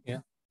 you know. Yeah.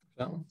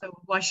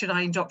 So why should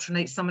I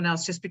indoctrinate someone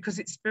else just because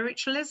it's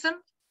spiritualism?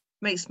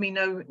 Makes me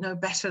no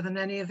better than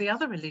any of the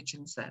other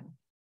religions then.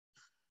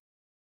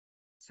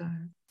 So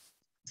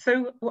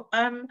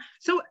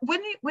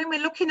when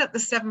we're looking at the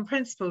 7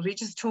 principles, we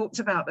just talked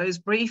about those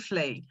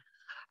briefly.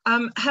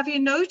 Have you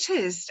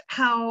noticed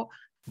how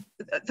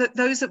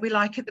those that we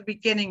like at the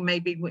beginning,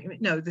 maybe,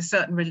 the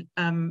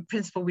certain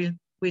principle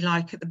we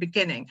like at the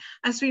beginning,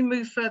 as we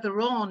move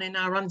further on in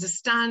our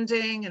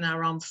understanding and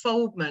our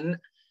unfoldment,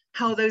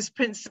 how those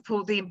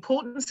principles, the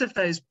importance of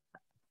those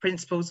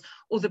principles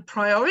or the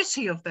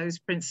priority of those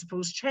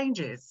principles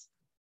changes?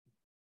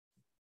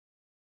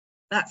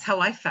 That's how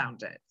I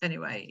found it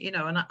anyway, you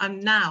know, and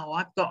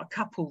I've got a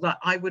couple that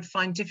I would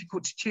find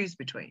difficult to choose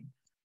between.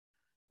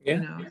 Yeah,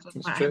 you know,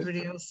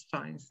 everybody else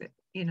finds it,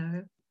 you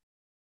know.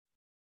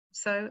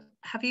 So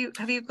have you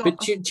got? But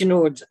do you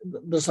know,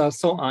 there's a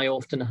thought I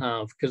often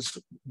have, because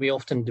we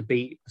often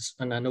debate,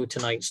 and I know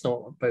tonight's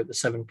not about the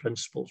 7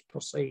 principles per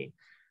se,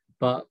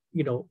 but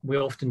you know, we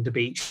often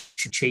debate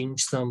should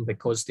change them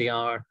because they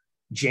are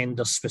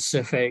gender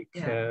specific.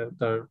 Yeah.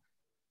 They're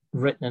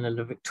written in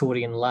a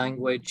Victorian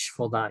language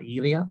for that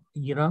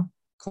era,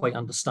 quite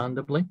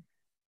understandably,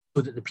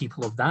 so that the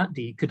people of that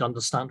day could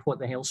understand what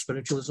the hell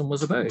spiritualism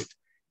was about.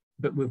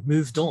 But we've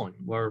moved on.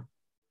 We're a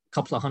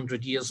couple of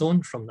 100 years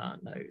on from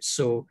that now.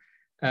 So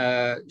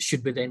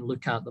should we then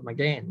look at them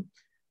again?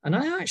 And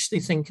I actually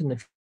think in the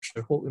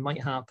future, what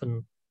might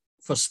happen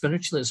for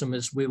spiritualism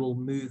is we will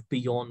move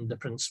beyond the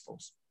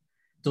principles.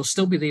 They'll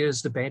still be there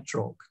as the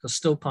bedrock. They're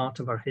still part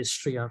of our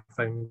history, our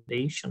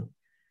foundation.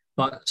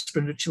 But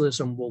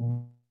spiritualism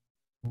will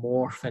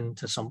morph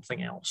into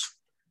something else.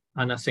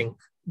 And I think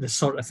the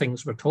sort of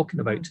things we're talking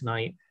about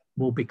tonight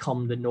will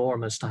become the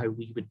norm as to how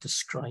we would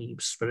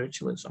describe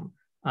spiritualism,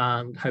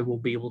 and how we'll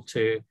be able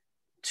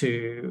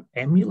to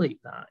emulate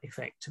that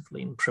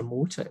effectively and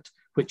promote it,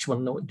 which we're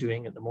not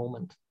doing at the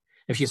moment.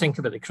 If you think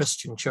about the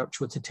Christian church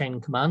with the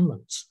 10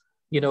 commandments,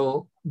 you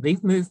know,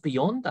 they've moved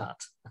beyond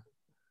that.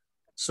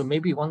 So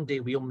maybe one day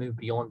we'll move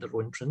beyond our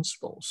own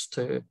principles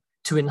to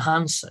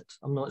enhance it.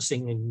 I'm not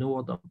saying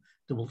ignore them.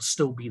 They will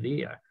still be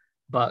there,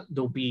 but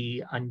there'll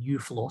be a new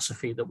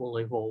philosophy that will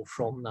evolve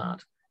from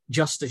that.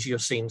 Just as you're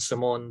saying,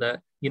 Simone,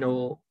 that, you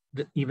know,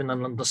 that even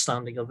an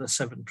understanding of the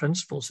 7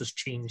 principles has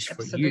changed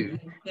for you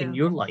in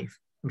your life.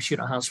 I'm sure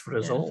it has for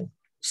us all.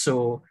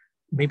 So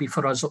maybe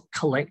for us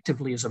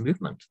collectively as a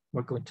movement,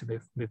 we're going to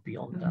move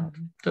beyond that.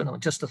 Don't know,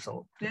 just a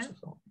thought. Yeah. Just a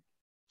thought.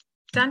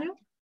 Daniel?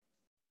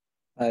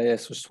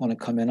 Yes, just want to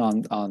come in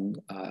on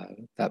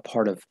that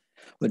part of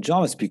what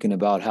John was speaking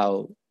about,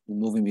 how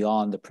moving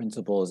beyond the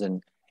principles.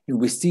 And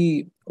we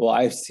see, well,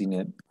 I've seen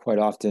it quite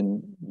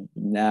often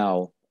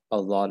now, a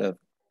lot of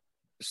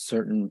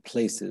certain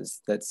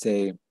places that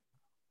say,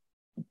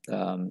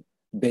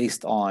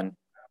 based on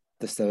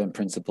the 7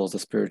 principles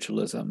of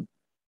spiritualism,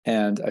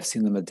 and I've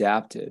seen them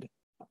adapted.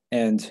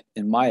 And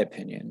in my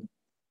opinion,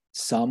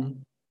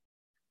 some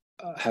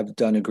have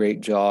done a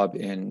great job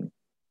in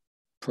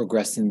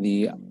progressing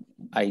the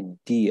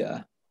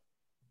idea,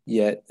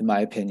 yet in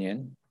my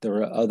opinion, there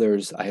are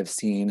others I have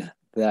seen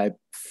that I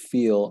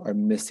feel are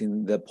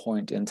missing the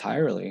point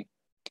entirely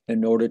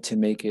in order to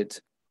make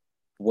it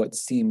what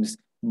seems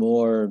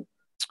more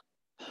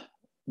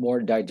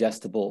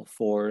digestible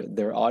for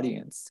their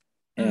audience.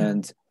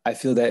 And I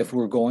feel that if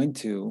we're going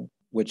to,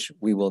 which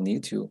we will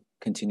need to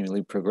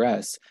continually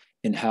progress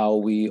in how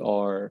we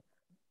are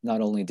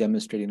not only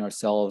demonstrating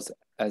ourselves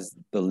as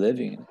the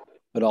living,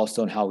 but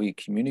also in how we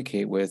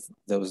communicate with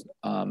those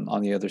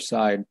on the other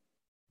side,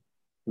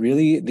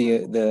 really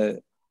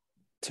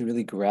to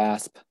really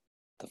grasp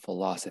the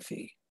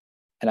philosophy.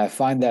 And I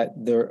find that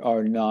there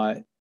are not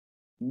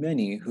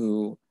many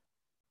who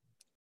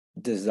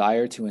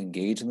desire to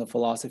engage in the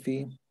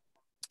philosophy.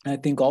 And I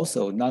think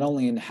also not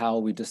only in how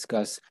we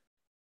discuss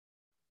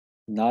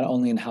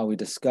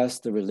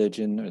the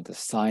religion or the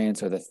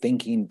science or the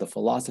thinking, the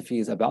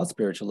philosophies about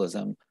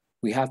spiritualism,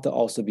 we have to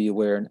also be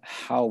aware in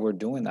how we're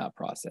doing that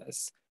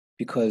process.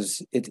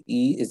 Because it's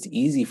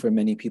easy for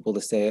many people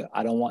to say,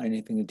 I don't want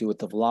anything to do with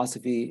the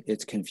philosophy,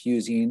 it's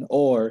confusing,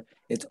 or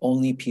it's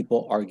only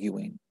people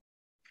arguing.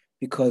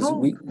 Because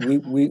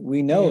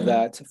we know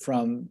that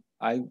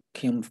I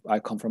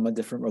come from a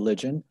different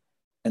religion,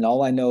 and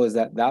all I know is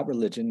that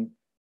religion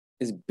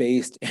is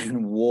based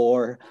in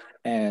war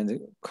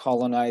and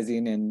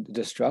colonizing and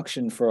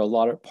destruction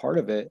for part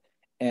of it.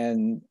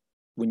 And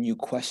when you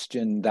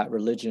question that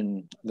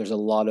religion, there's a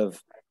lot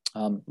of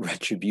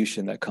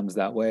retribution that comes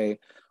that way,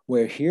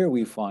 where here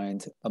we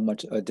find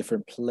a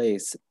different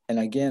place. And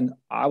again,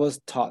 I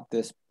was taught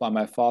this by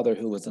my father,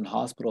 who was in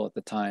hospital at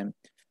the time,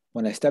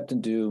 when I stepped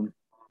into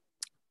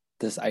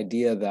this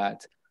idea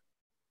that,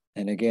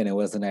 and again, it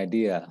was an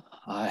idea,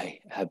 I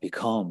have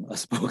become a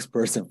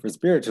spokesperson for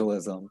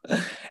spiritualism.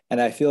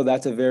 And I feel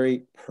that's a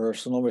very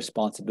personal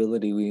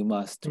responsibility we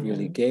must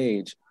really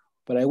gauge.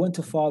 But I went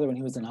to Father when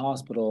he was in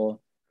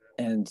hospital,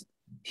 and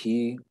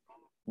he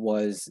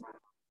was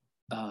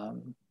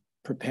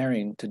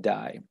preparing to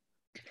die.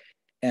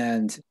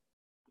 And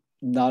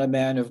not a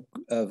man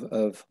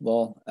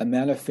a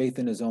man of faith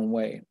in his own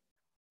way.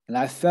 And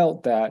I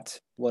felt that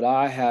what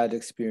I had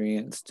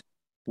experienced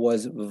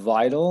was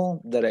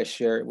vital, that I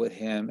share it with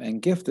him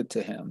and gift it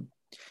to him.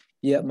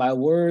 Yet my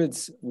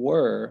words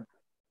were,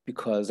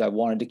 because I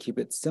wanted to keep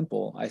it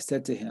simple, I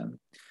said to him,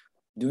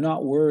 do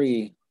not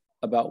worry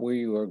about where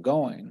you are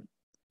going,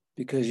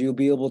 because you'll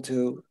be able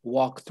to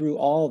walk through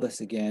all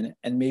this again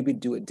and maybe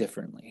do it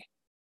differently.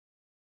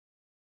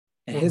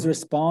 And his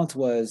response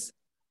was,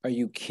 are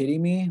you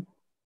kidding me?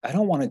 I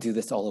don't want to do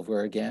this all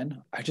over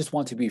again. I just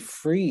want to be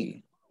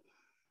free.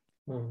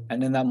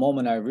 And in that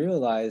moment, I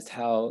realized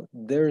how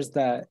there's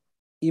that,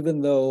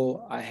 even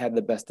though I had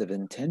the best of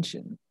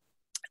intention,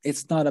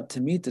 it's not up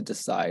to me to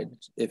decide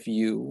if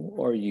you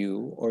or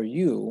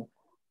you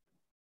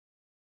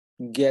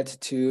get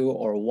to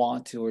or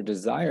want to or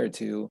desire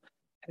to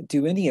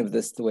do any of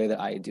this the way that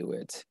I do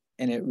it.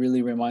 And it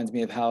really reminds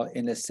me of how,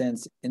 in a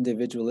sense,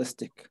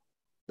 individualistic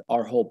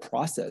our whole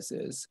process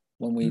is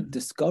when we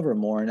discover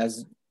more. And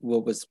as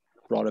what was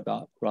brought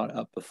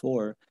up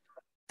before,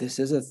 this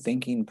is a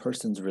thinking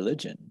person's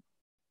religion.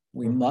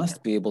 We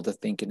must be able to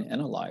think and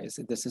analyze.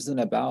 This isn't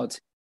about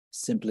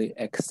simply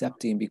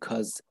accepting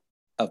because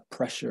of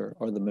pressure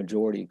or the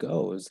majority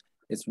goes.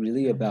 It's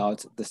really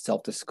about the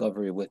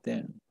self-discovery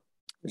within.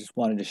 I just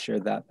wanted to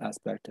share that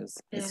aspect as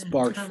it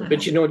sparked for me.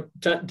 But you know,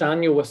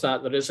 Daniel, with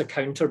that, there is a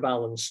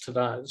counterbalance to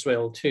that as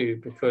well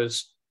too,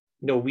 because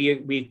you know,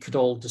 we could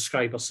all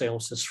describe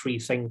ourselves as free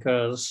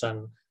thinkers,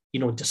 and you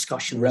know,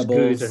 discussion is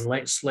good, and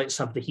let's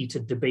have the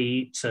heated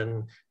debate,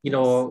 and you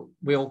know,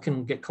 we all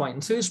can get quite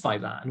enthused by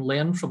that and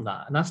learn from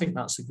that, and I think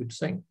that's a good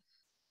thing.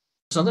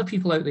 There's other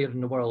people out there in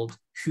the world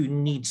who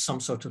need some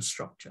sort of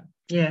structure,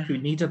 who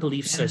need a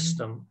belief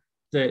system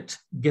that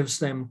gives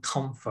them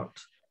comfort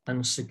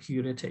and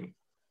security.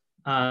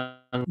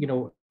 And you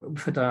know,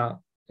 I found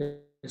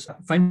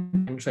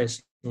it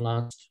interesting in the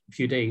last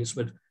few days.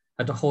 We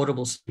had a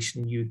horrible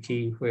situation in the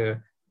UK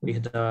where we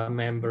had a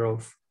member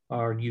of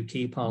our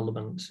UK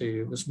Parliament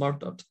who was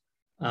murdered,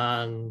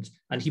 and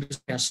he was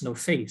a person of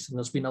faith, and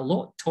there's been a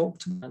lot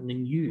talked about in the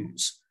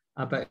news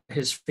about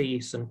his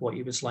faith and what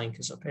he was like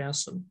as a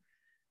person.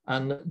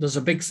 And there's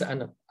a big thing,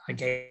 and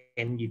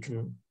again, you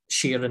can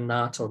share in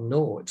that or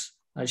not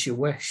as you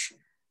wish,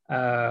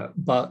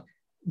 but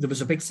there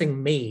was a big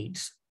thing made,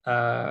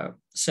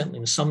 certainly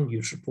in some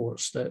news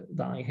reports that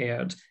I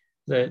heard,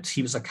 that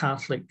he was a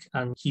Catholic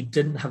and he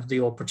didn't have the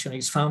opportunity.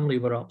 His family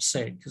were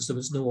upset because there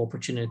was no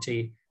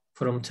opportunity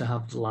for him to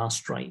have the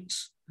last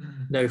rites.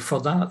 Now,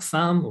 for that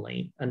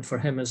family and for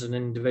him as an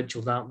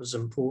individual, that was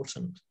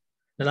important.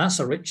 Now, that's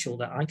a ritual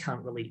that I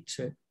can't relate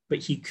to, but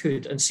he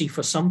could. And see,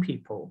 for some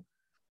people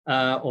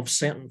of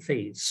certain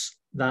faiths,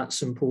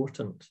 that's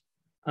important.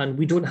 And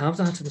we don't have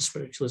that in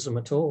spiritualism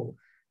at all.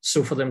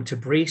 So for them to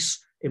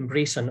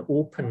embrace an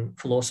open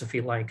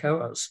philosophy like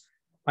ours,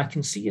 I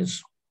can see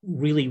is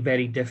really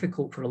very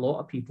difficult for a lot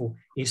of people,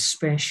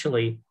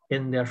 especially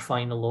in their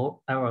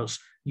final hours.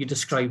 You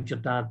described your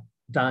dad,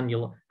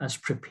 Daniel, as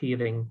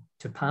preparing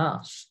to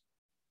pass.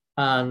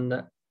 And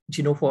do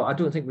you know what? I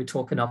don't think we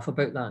talk enough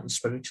about that in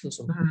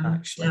spiritualism,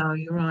 actually. No,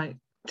 you're right.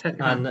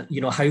 Totally. And,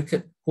 you know,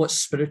 what's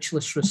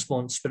spiritualism's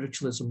response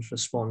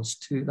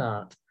to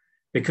that?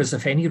 Because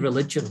if any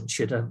religion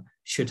should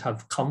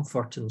have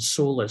comfort and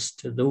solace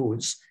to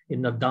those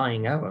in their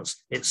dying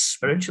hours, it's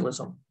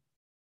spiritualism.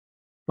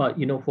 But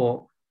you know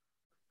what?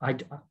 I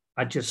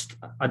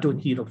don't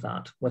hear of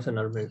that within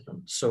our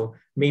movement. So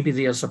maybe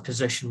there's a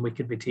position we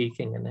could be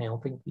taking in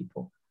helping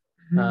people.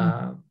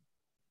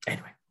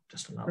 Anyway,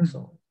 just another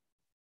thought.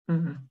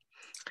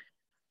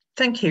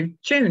 Thank you.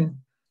 June.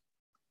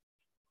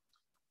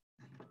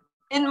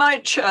 In my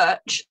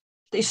church,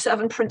 these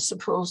 7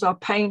 principles are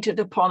painted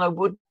upon a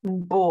wooden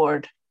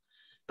board,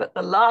 but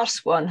the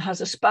last one has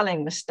a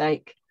spelling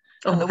mistake,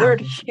 and the word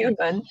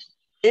human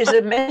is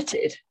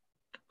omitted.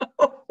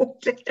 Oh,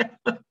 dear.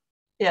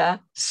 Yeah.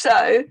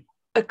 So,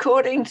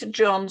 according to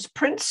John's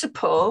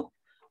principle,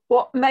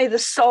 what may the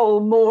soul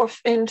morph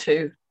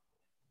into?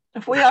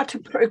 If we are to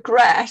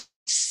progress,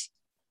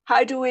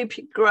 how do we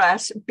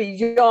progress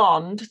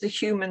beyond the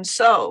human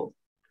soul?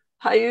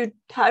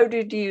 How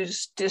did you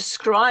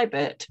describe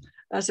it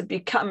as a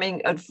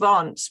becoming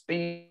advanced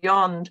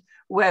beyond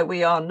where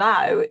we are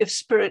now if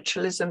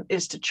spiritualism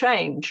is to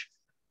change?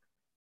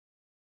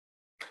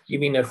 You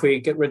mean if we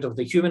get rid of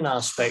the human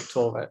aspect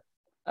of it?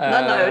 No,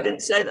 I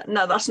didn't say that.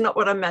 No, that's not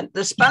what I meant.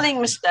 The spelling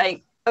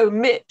mistake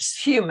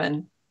omits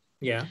human,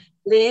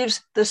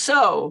 leaves the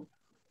soul.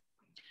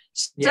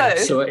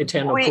 So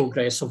eternal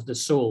progress of the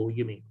soul,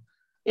 you mean?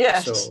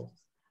 Yes.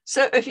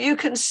 So if you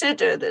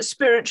consider that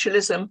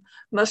spiritualism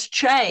must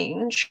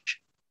change,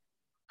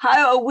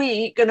 how are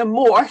we going to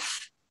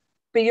morph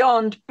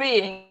beyond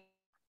being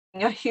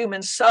a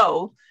human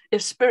soul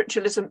if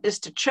spiritualism is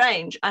to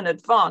change and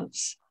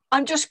advance?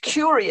 I'm just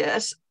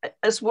curious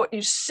as what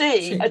you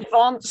see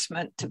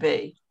advancement to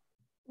be.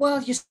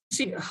 Well, you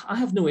see, I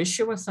have no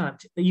issue with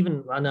that.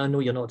 Even, and I know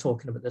you're not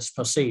talking about this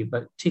per se,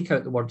 but take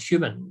out the word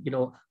human. You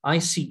know, I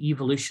see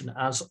evolution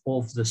as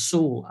of the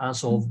soul,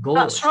 as of God.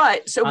 That's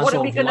right. So what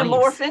are we going to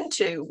morph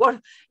into? What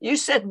you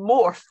said,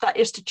 morph, that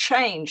is to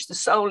change. The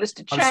soul is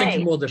to change. I'm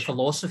thinking more the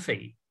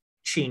philosophy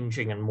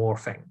changing and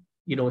morphing.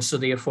 You know, so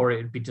therefore it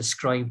would be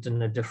described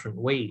in a different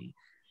way.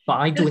 But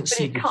I don't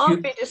see it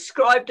can't be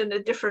described in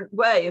a different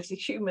way if the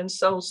human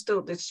soul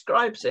still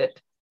describes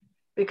it,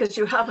 because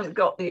you haven't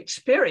got the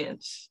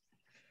experience.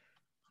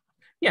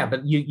 Yeah,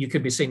 but you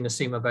could be saying the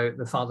same about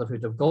the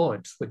fatherhood of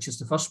God, which is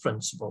the first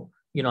principle.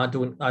 You know,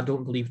 I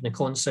don't believe in the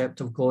concept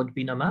of God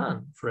being a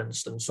man, for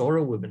instance, or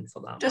a woman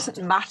for that.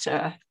 Doesn't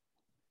matter.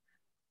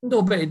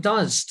 No, but it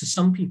does. To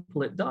some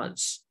people, it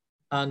does,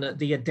 and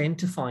they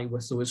identify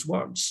with those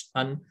words.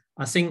 And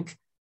I think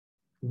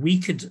we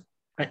could,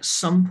 at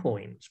some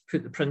point,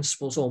 put the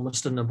principles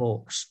almost in a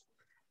box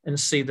and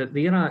say that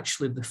they're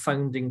actually the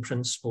founding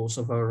principles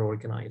of our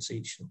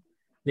organization.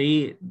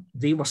 They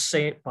were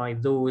set by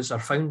those, our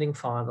founding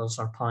fathers,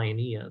 our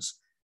pioneers,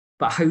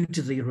 but how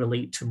do they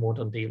relate to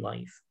modern day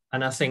life?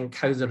 And I think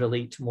how they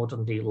relate to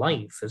modern day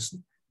life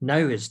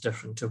is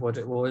different to what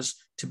it was,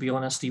 to be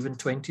honest, even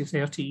 20,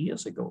 30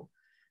 years ago.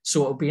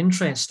 So it'll be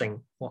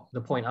interesting, what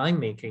the point I'm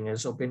making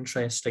is it'll be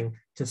interesting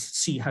to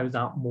see how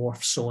that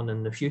morphs on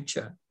in the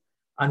future.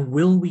 And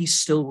will we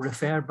still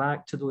refer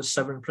back to those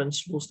 7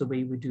 principles the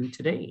way we do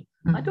today?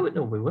 I don't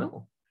know we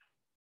will.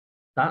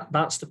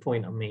 That's the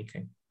point I'm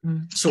making.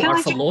 So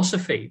our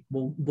philosophy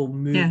will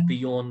move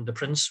beyond the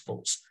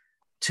principles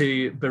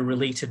to be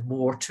related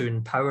more to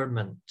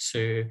empowerment,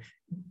 to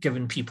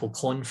giving people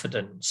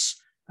confidence,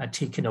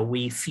 taking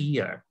away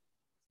fear.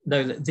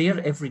 Now,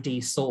 they're everyday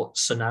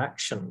thoughts and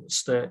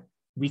actions that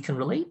we can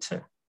relate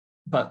to,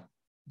 but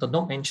they're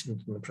not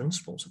mentioned in the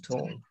principles at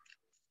all.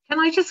 Can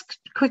I just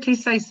quickly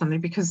say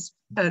something because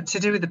to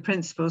do with the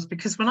principles?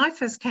 Because when I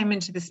first came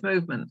into this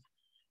movement,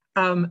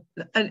 at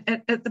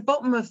the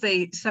bottom of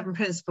the 7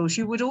 principles,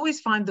 you would always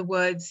find the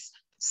words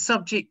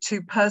subject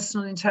to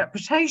personal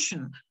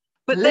interpretation.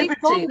 But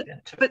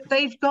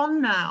they've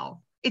gone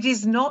now. It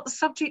is not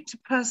subject to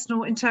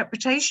personal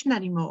interpretation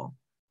anymore.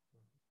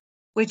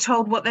 We're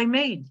told what they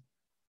mean.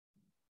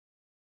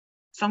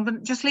 So I'm going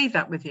to just leave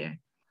that with you.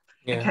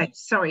 Yeah. Okay,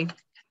 sorry.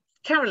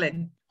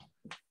 Carolyn.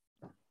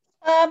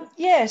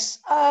 Yes.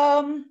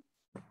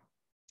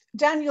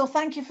 Daniel,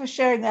 thank you for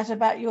sharing that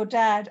about your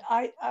dad.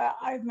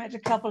 I've met a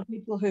couple of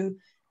people who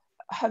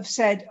have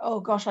said, oh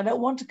gosh, I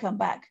don't want to come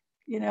back.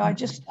 You know,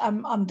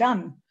 I'm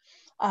done.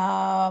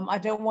 I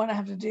don't want to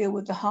have to deal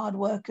with the hard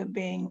work of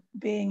being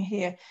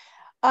here.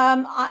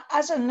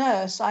 As a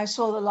nurse, I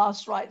saw the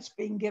last rites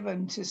being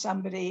given to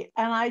somebody,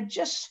 and I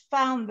just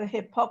found the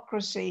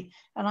hypocrisy,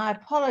 and I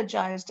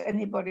apologize to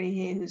anybody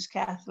here who's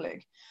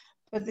Catholic,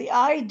 but the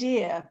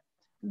idea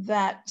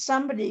that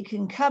somebody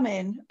can come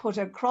in, put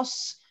a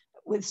cross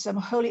with some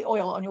holy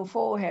oil on your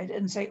forehead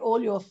and say all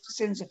your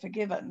sins are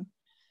forgiven,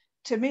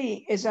 to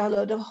me is a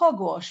load of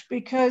hogwash,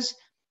 because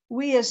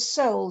we as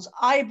souls,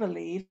 I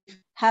believe,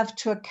 have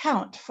to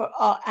account for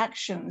our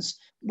actions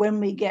when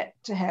we get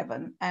to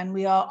heaven, and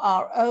we are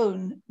our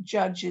own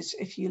judges,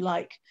 if you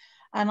like.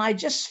 And I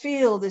just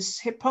feel this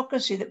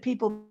hypocrisy that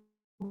people,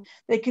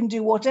 they can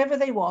do whatever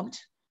they want,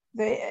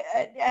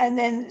 and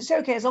then it's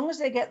okay, as long as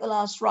they get the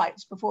last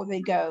rites before they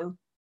go,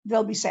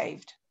 they'll be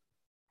saved.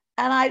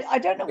 And I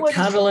don't know what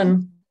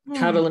Carolyn,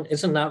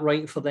 isn't that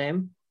right for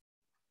them?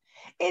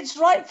 It's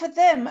right for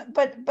them,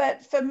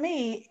 but for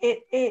me,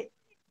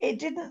 it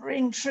didn't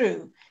ring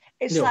true.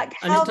 It's no, like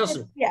how and it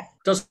doesn't. Yeah,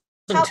 doesn't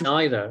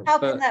either.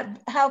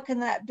 How can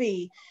that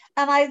be?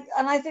 And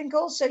I think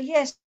also,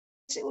 yes,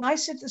 it was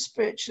nice if the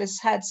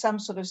spiritualists had some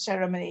sort of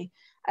ceremony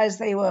as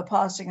they were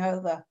passing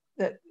over.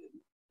 But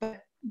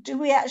do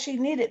we actually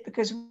need it?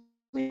 Because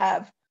we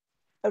have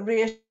a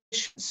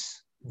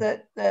reassurance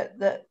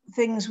that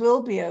things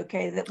will be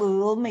okay, that we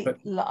will meet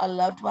our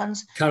loved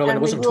ones. Carolyn, I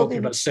wasn't talking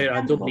about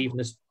ceremony. I don't believe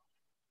in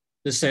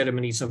the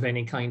ceremonies of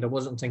any kind. I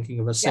wasn't thinking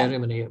of a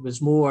ceremony. It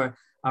was more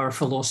our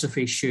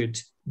philosophy should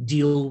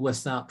deal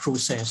with that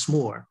process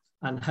more,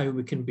 and how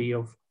we can be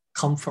of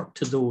comfort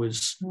to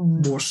those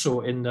more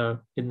so in their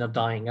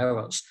dying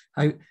hours.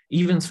 How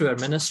even through our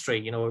ministry,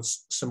 you know,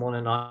 Simone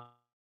and I,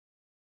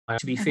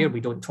 to be fair, we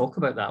don't talk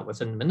about that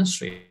within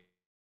ministry.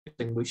 I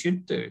think we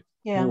should do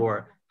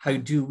more. How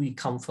do we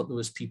comfort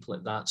those people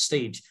at that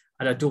stage?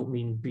 And I don't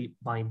mean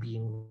by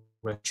being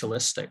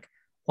ritualistic.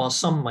 While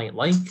some might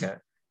like it,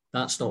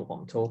 that's not what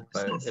I'm talking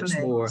about. It's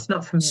more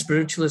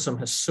spiritualism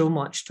has so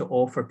much to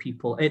offer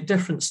people at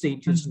different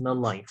stages in their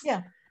life,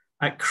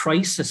 at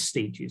crisis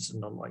stages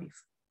in their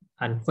life.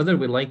 And whether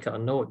we like it or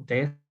not,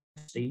 death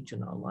is a stage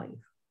in our life.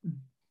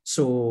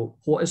 So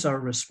what is our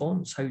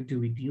response? How do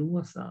we deal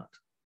with that?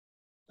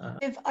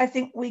 I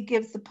think we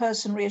give the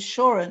person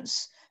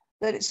reassurance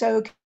that it's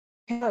okay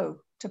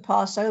to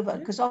pass over,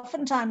 because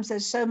oftentimes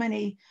there's so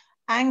many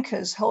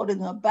anchors holding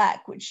them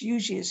back, which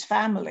usually is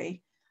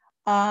family,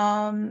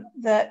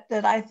 that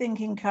I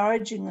think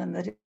encouraging them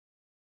that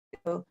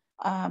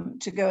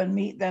to go and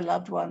meet their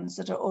loved ones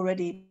that are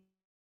already,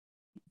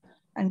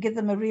 and give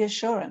them a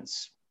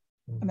reassurance.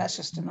 And that's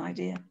just an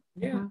idea.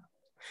 Yeah.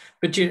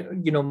 But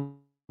you know,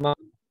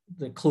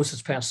 the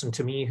closest person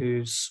to me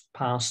who's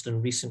passed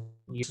in recent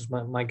years is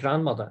my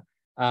grandmother,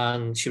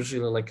 and she was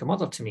really like a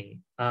mother to me.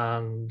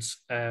 And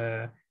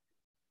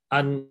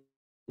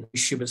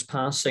she was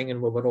passing,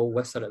 and we were all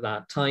with her at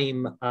that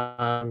time.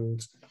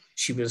 And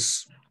she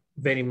was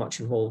very much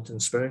involved in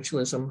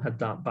spiritualism, had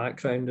that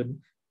background, and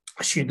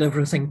she had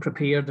everything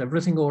prepared,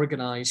 everything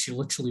organized. She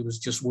literally was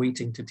just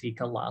waiting to take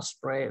her last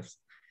breath.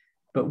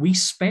 But we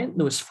spent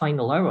those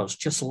final hours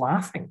just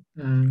laughing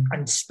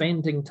and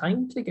spending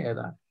time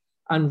together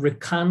and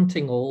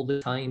recanting all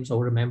the times, oh,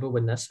 remember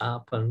when this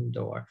happened,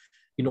 or,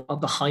 you know,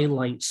 the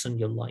highlights in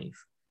your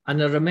life.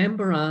 And I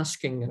remember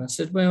asking, and I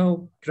said,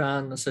 well,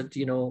 Gran, I said,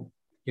 you know,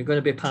 you're going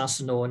to be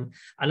passing on.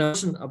 And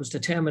I was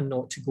determined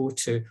not to go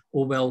to,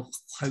 oh, well,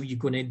 how are you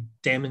going to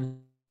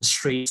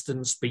demonstrate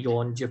distance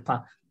beyond your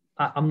path?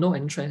 I'm not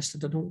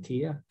interested. I don't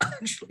care,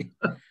 actually.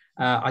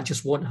 I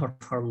just want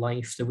her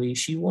life the way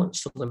she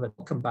wants to live it.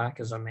 It'll come back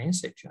as a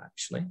message,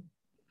 actually.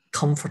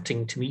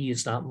 Comforting to me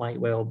as that might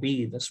well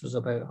be, this was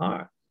about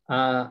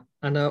her.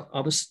 And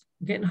I was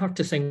getting her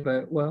to think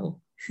about,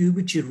 well, who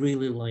would you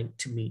really like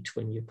to meet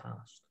when you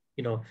passed?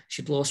 You know,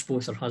 she'd lost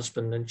both her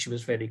husband and she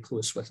was very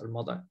close with her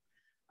mother.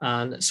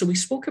 And so we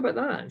spoke about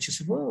that. And she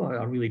said, well,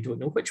 I really don't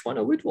know which one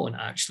I would want,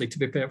 actually, to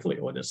be perfectly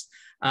honest.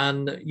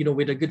 And, you know,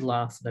 we had a good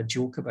laugh and a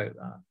joke about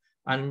that.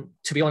 And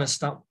to be honest,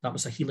 that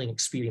was a healing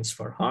experience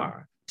for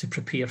her to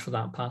prepare for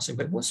that passing.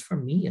 But it was for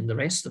me and the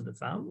rest of the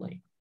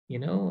family. You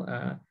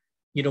know,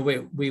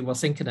 we were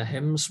thinking of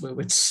hymns we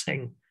would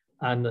sing.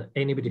 And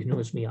anybody who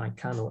knows me, I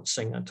cannot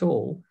sing at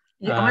all.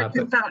 Yeah, I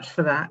can vouch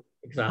for that.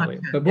 Exactly.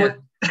 But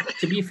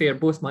to be fair,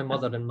 both my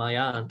mother and my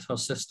aunt, her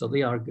sister,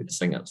 they are good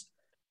singers.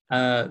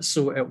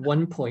 So at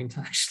one point,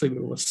 actually,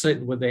 we were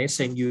sitting with the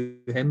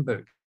SNU hymn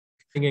book,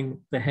 singing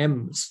the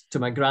hymns to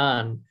my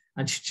gran,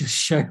 and she just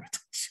shouted,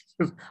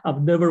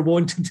 I've never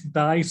wanted to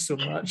die so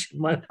much in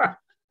my life.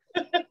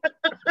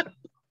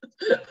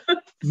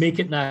 Make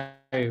it now.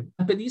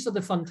 But these are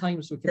the fun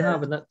times we can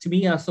have. And that, to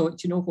me, I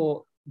thought, you know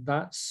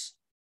what,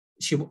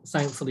 she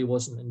thankfully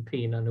wasn't in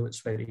pain. I know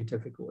it's very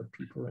difficult if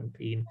people are in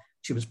pain.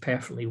 She was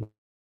perfectly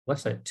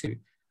with it too.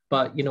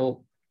 But, you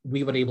know,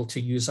 we were able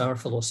to use our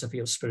philosophy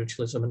of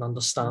spiritualism and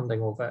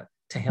understanding of it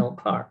to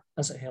help her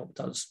as it helped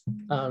us.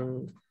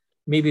 And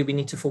maybe we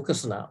need to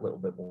focus on that a little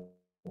bit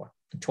more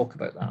and talk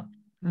about that.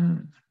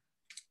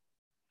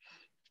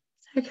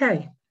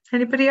 Okay.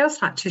 Anybody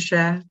else like to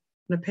share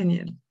an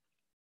opinion?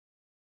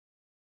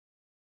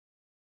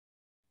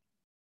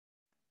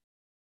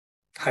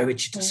 How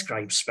would you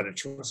describe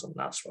spiritualism?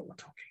 That's what we're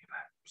talking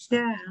about. So,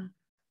 yeah.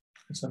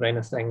 Is there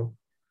anything,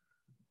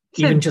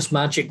 even just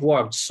magic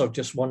words or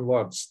just one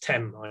word?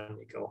 Tim, on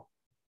you go.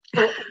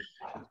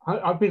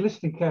 I've been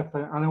listening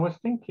carefully, and I was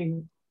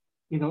thinking,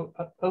 you know,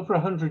 over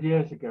 100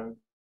 years ago,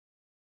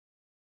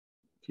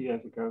 2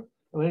 years ago,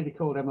 a lady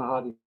called Emma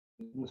Hardy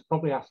was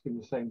probably asking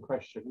the same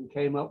question and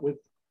came up with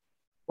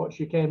what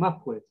she came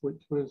up with,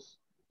 which was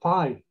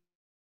 5.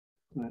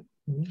 Isn't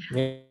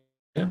it?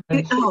 Yeah.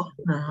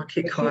 I'll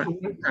keep quiet.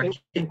 It was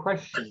in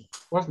question,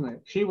 wasn't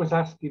it? She was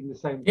asking the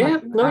same question. Yeah,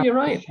 no, you're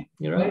right.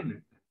 You're right.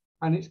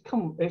 And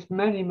it's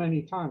many,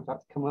 many times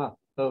that's come up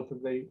over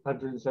the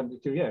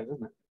 172 years,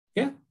 isn't it?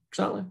 Yeah,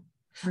 exactly.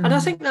 And I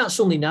think that's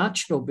only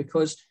natural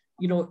because,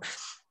 you know,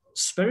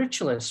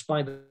 spiritualists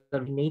by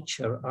their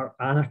nature are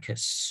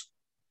anarchists.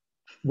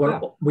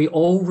 We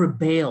all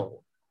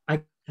rebel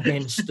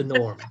against the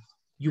norm.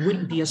 You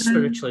wouldn't be a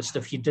spiritualist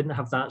if you didn't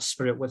have that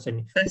spirit within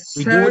you.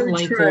 We don't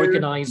like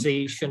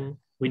organization.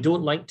 We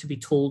don't like to be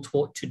told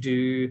what to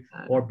do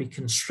or be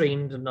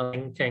constrained in our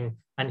thinking.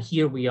 And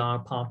here we are,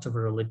 part of a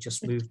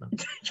religious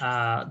movement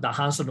that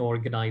has an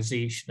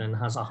organization and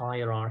has a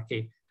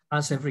hierarchy,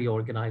 as every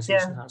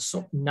organization has.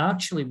 So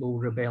naturally we'll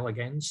rebel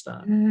against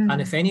that.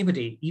 And if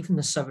anybody, even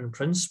the 7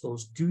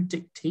 principles, do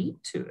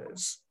dictate to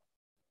us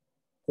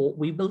what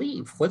we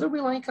believe, whether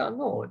we like it or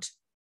not,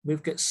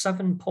 we've got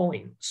 7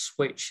 points,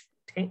 which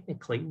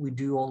technically we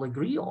do all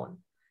agree on.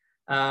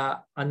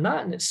 And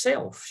that in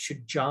itself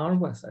should jar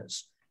with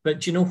us.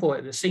 But do you know what?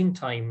 At the same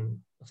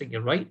time, I think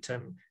you're right,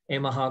 Tim,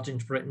 Emma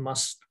Hardinge Britten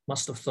must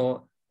have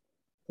thought,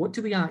 what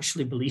do we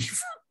actually believe?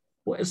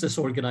 What is this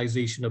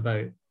organization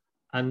about?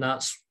 And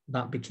that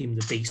became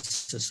the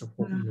basis of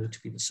what we know to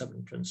be the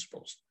 7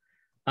 principles.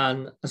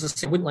 And as I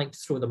said, I wouldn't like to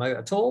throw them out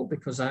at all,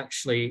 because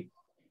actually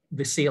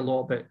they say a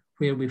lot about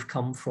where we've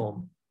come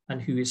from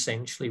and who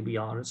essentially we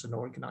are as an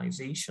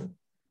organization.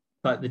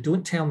 But they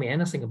don't tell me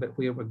anything about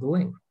where we're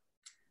going.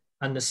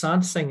 And the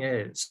sad thing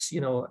is,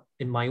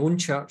 in my own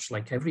church,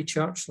 like every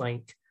church,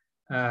 like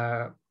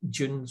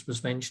June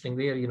was mentioning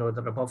there,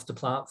 they're above the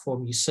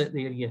platform. You sit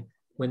there,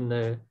 when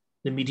the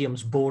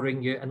medium's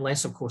boring you,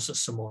 unless of course it's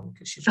Simone,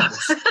 because she's always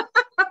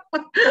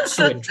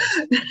so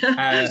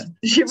interesting.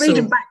 You're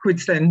reading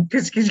backwards then,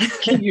 because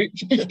you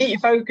keep you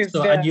focused.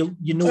 So, and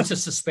you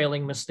notice the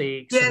spelling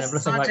mistakes and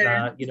everything like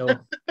that,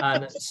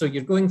 and so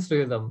you're going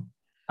through them.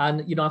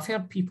 And, I've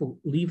heard people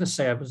leave a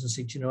service and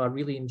say, I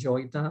really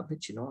enjoyed that, but,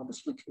 I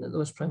was looking at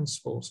those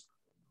principles,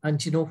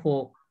 and you know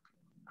what?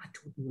 I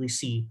don't really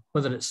see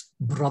whether it's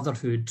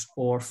brotherhood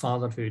or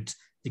fatherhood.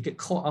 They get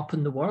caught up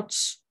in the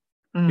words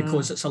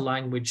because it's a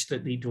language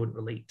that they don't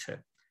relate to.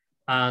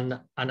 And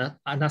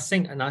I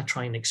think, and I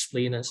try and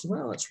explain it,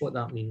 well, that's what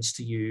that means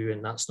to you,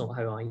 and that's not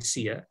how I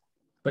see it.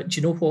 But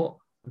do you know what?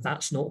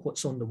 That's not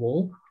what's on the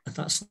wall.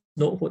 That's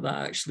not what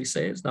that actually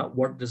says. That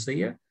word is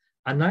there.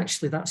 And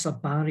actually, that's a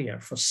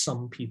barrier for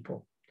some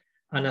people.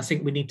 And I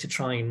think we need to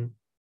try and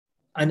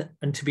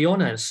to be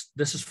honest,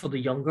 this is for the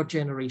younger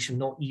generation,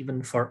 not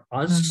even for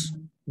us.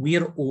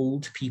 We're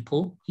old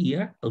people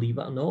here, believe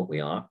it or not, we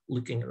are,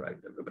 looking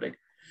around everybody.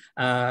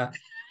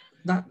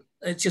 That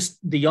it's just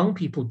the young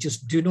people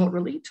just do not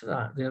relate to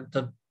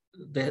that.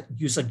 They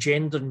use a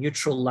gender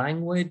neutral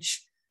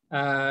language.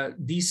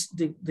 They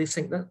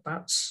think that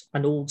that's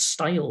an old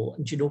style,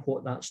 and you know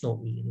what? That's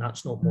not me, and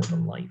that's not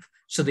modern life.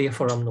 So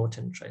therefore, I'm not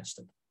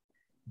interested.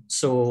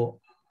 So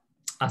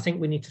I think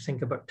we need to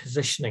think about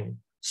positioning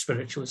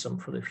spiritualism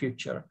for the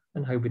future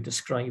and how we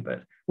describe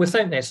it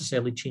without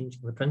necessarily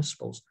changing the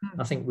principles.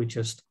 I think we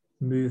just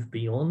move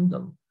beyond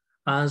them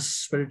as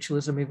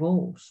spiritualism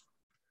evolves.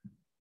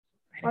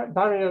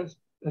 Barry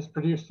has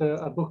produced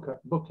a booklet,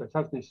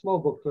 hasn't he? A small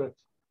booklet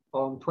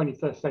on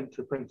 21st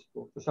century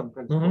principles, for some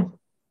principles.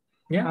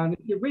 Yeah. And if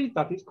you read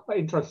that, it's quite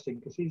interesting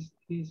because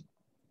he's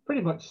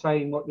pretty much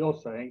saying what you're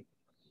saying,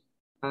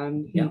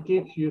 and he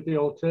gives you the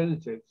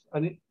alternatives.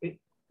 And it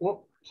what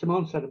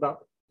Simone said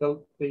about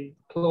the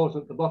clause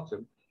at the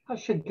bottom, that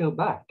should go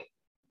back.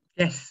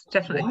 Yes,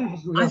 definitely.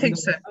 I think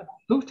so.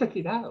 Who took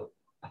it out?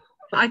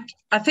 I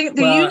think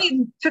the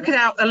union took it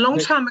out a long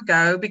time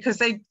ago because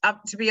they,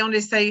 to be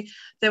honest,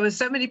 there were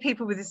so many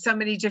people with so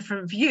many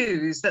different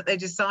views that they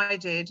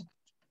decided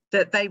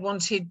that they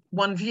wanted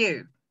one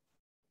view.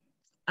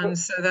 And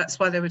so that's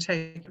why it was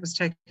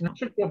taken off.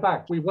 Should go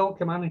back. We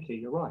welcome anarchy.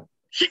 You're right.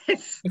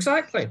 Yes,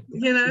 exactly.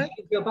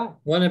 Go back.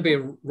 Want to be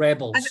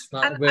rebels?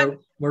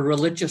 We're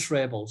religious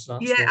rebels.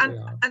 That's what we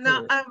are. And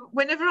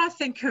whenever I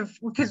think of,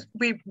 because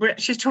we were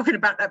actually talking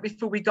about that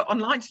before we got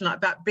online tonight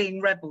about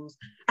being rebels,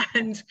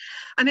 and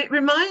it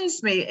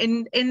reminds me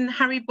in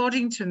Harry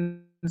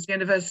Boddington's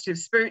University of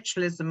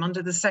Spiritualism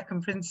under the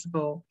second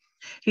principle.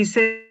 He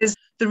says,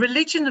 the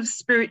religion of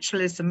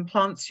spiritualism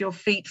plants your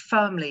feet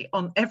firmly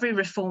on every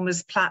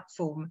reformer's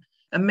platform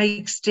and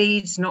makes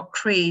deeds, not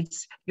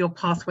creeds, your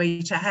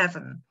pathway to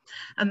heaven.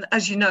 And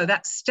as you know,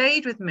 that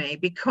stayed with me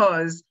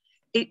because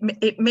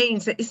it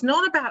means that it's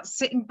not about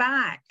sitting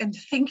back and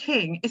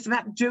thinking, it's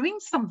about doing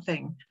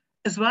something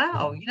as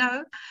well,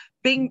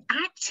 being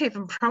active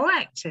and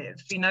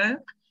proactive,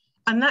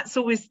 and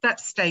that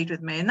stayed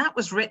with me. And that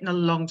was written a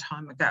long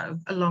time ago,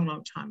 a long,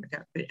 long time ago,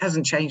 but it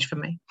hasn't changed for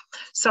me.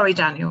 Sorry,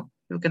 Daniel,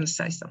 you were going to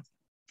say something.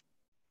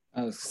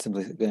 I was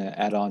simply going to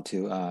add on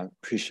to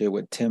appreciate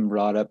what Tim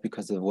brought up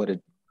because of what the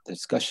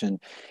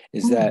discussion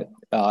is that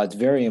it's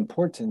very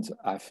important,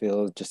 I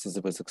feel, just as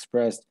it was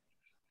expressed,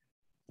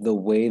 the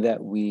way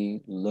that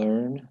we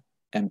learn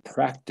and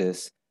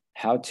practice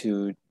how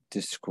to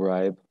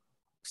describe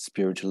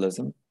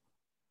spiritualism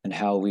and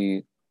how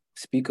we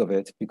speak of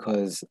it,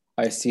 because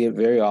I see it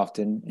very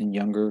often in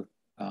younger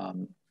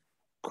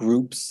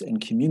groups and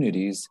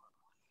communities.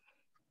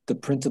 The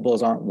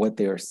principles aren't what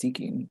they are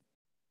seeking.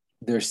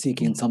 They're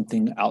seeking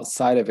something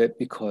outside of it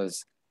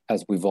because,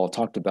 as we've all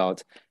talked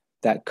about,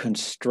 that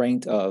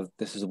constraint of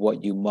this is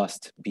what you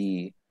must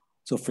be.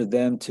 So for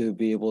them to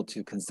be able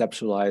to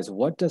conceptualize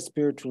what does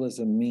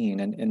spiritualism mean,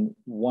 and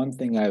one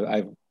thing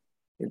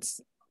it's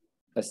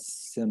a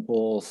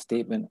simple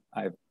statement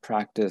I've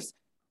practiced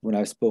when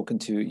I've spoken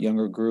to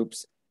younger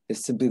groups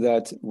is simply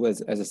that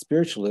as a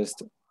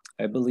spiritualist,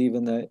 I believe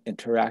in the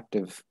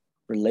interactive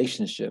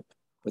relationship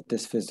with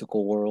this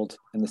physical world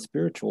and the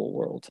spiritual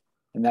world.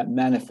 And that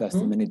manifests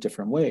in many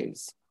different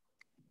ways.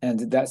 And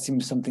that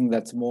seems something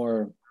that's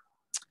more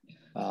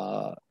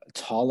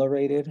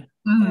tolerated.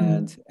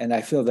 And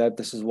I feel that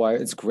this is why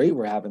it's great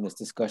we're having this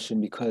discussion,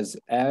 because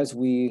as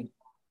we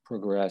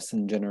progress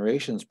and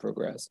generations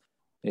progress,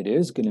 it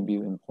is going to be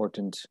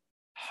important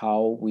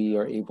how we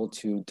are able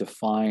to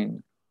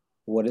define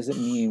what does it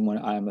mean when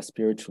I'm a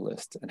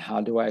spiritualist and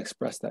how do I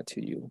express that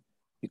to you?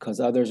 Because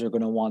others are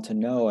going to want to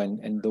know.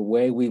 And the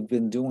way we've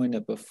been doing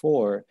it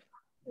before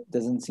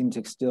doesn't seem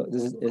to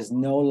is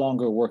no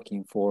longer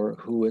working for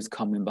who is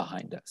coming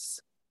behind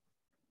us.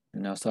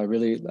 So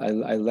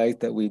I like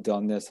that we've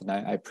done this, and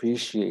I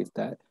appreciate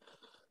that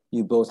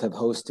you both have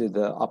hosted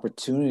the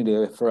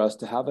opportunity for us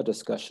to have a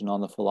discussion on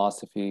the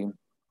philosophy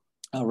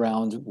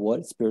around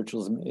what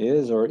spiritualism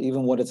is, or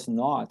even what it's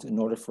not, in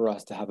order for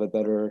us to have a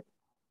better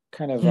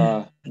kind of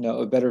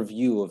a better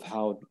view of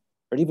how,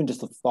 or even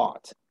just a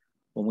thought,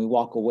 when we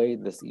walk away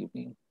this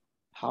evening,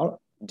 how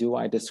do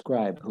I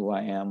describe who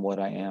I am, what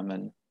I am,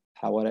 and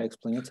how would I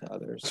explain it to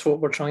others? That's what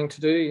we're trying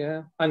to do,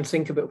 yeah. And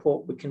think about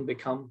what we can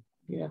become,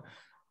 yeah.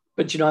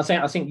 But, you know,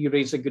 I think you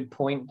raise a good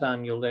point,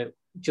 Daniel, that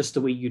just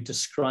the way you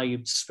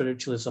described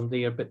spiritualism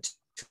there, but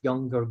to a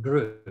younger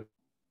group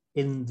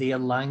in their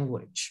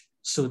language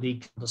so they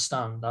can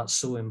understand, that's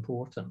so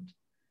important.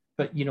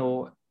 But, you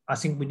know, I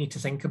think we need to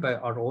think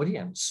about our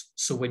audience.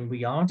 So when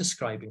we are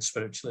describing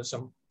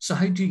spiritualism, so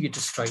how do you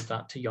describe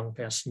that to a young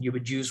person? You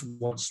would use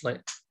words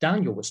like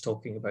Daniel was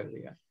talking about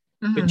there.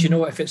 Mm-hmm. But, you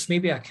know, if it's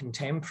maybe a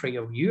contemporary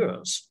of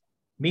yours,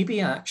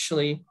 maybe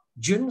actually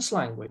June's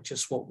language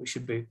is what we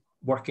should be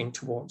working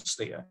towards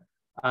there,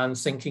 and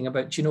thinking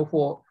about, you know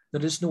what,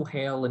 there is no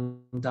hell and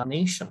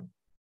damnation.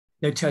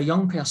 Now, to a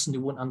young person, they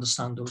won't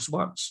understand those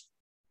words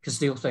because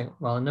they'll think,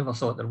 well, I never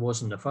thought there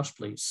was in the first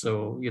place.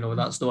 So, you know,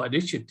 that's not an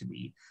issue to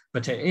me.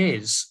 But it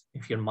is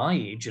if you're my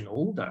age and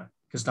older,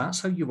 because that's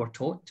how you were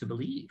taught to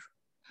believe.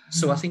 Mm-hmm.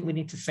 So I think we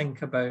need to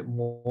think about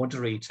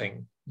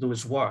moderating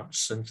those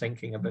words and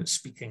thinking about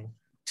speaking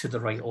to the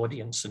right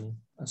audience. And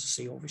as I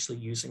say, obviously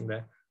using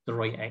the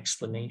right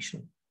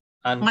explanation.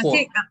 And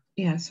what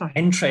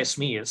interests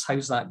me is,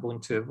 how's that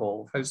going to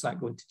evolve? How's that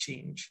going to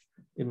change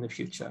in the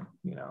future?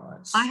 You know,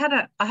 I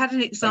had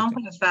an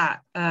example of that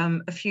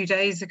a few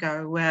days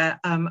ago, where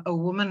a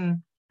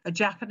woman, a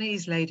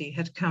Japanese lady,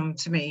 had come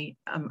to me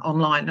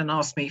online and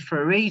asked me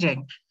for a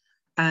reading,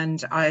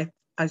 and I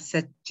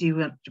said, "Do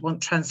you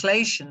want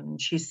translation?"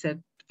 And she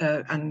said,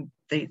 and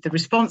the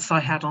response I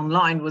had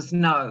online was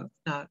no.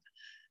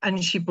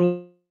 And she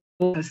brought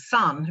her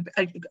son,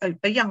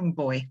 a young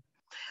boy,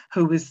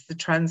 who was the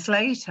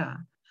translator.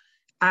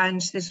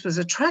 And this was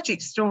a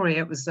tragic story.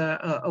 It was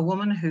a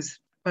woman who's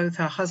both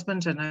her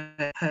husband and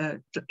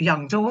her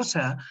young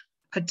daughter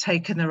had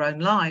taken their own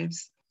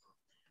lives.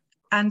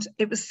 And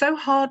it was so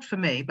hard for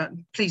me, but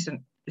please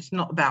don't, it's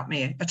not about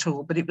me at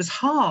all, but it was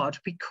hard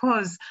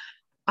because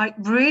I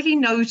really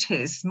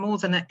noticed more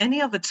than at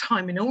any other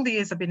time in all the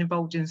years I've been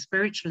involved in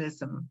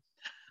spiritualism,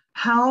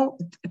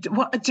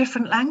 what a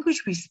different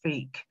language we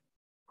speak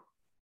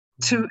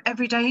to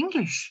everyday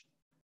English.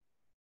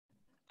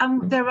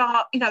 There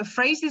are, you know,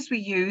 phrases we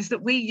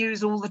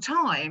use all the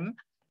time.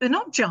 They're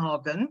not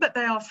jargon, but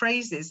they are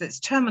phrases. It's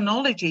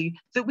terminology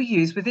that we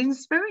use within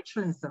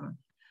spiritualism.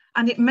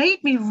 And it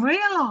made me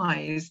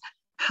realize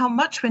how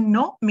much we're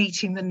not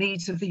meeting the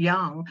needs of the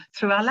young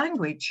through our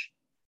language.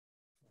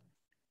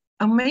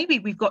 And maybe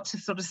we've got to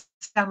sort of sit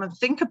down and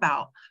think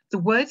about the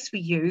words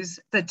we use,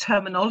 the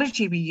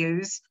terminology we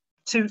use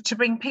to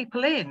bring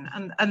people in.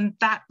 And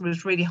that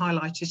was really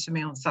highlighted to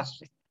me on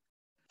Saturday.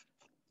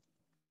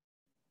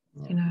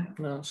 You know,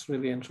 that's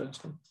really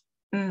interesting.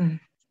 I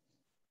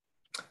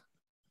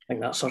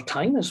think that's our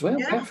time as well.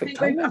 Yeah, perfect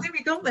time. I think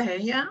we got there.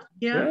 Yeah.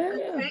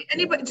 Okay.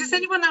 Anybody? Does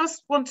anyone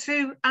else want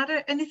to add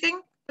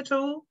anything at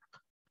all?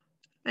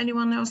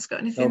 Anyone else got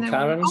anything?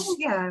 Karen's?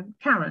 Yeah,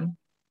 Karen.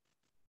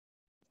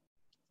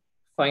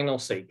 Final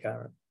say,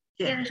 Karen.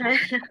 Yeah,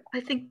 I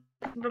think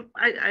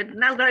I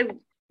now that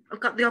I've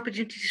got the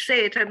opportunity to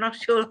say it, I'm not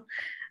sure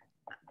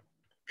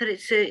that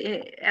it's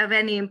of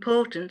any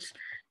importance.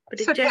 But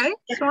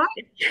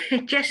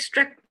it just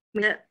struck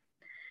me that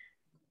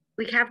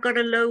we have got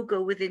a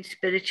logo within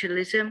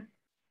spiritualism,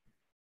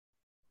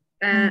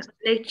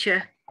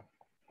 nature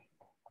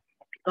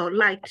or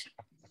light.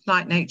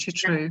 Light, nature,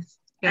 truth.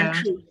 And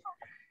truth.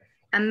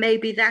 And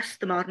maybe that's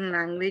the modern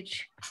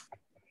language.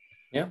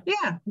 Yeah.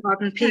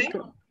 Modern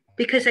people.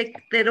 Because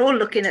they're all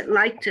looking at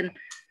light and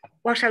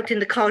what's out in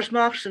the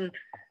cosmos and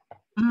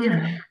you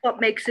know,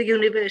 what makes the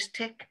universe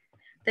tick.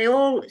 They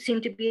all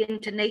seem to be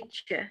into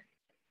nature.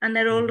 And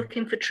they're all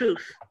looking for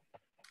truth.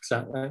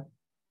 Exactly.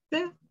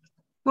 Yeah.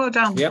 Well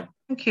done. Yep.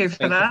 Thank you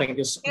for that. I think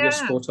you're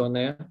spot on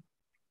there.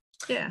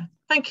 Yeah.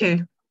 Thank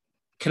you.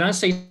 Can I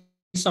say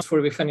something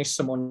before we finish,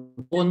 Simone,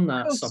 on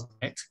that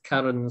subject?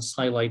 Karen's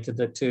highlighted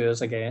it too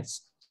as a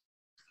guest.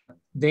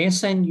 The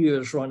SNU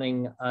is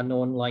running an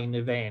online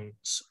event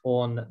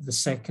on the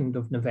 2nd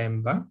of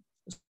November.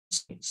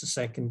 It's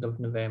the 2nd of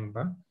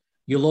November.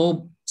 You'll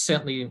all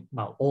certainly,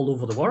 well, all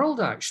over the world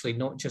actually,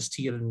 not just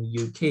here in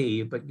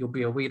the UK, but you'll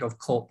be aware of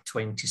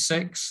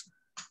COP26,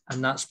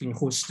 and that's been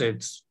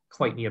hosted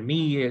quite near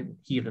me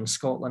here in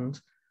Scotland.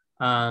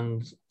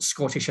 And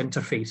Scottish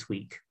Interfaith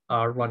Week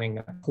are running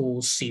a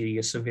whole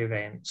series of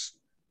events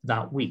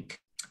that week.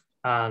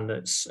 And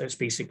it's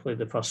basically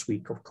the first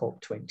week of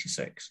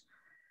COP26.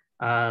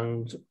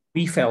 And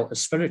we felt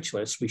as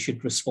spiritualists, we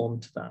should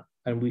respond to that.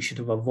 And we should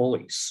have a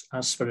voice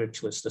as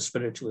spiritualists, the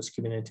spiritualist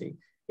community,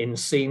 in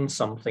saying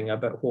something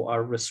about what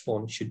our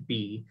response should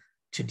be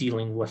to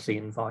dealing with the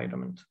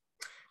environment.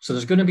 So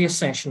there's going to be a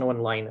session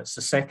online. It's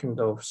the 2nd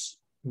of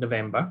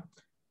November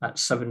at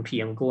 7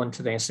 p.m. Go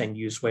onto the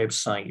SNU's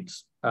website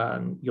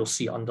and you'll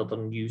see under the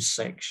news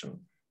section.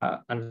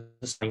 And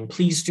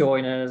please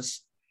join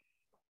us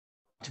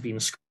to be in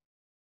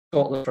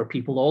Scotland for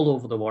people all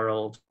over the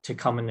world to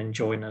come in and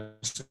join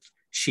us,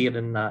 share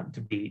in that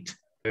debate.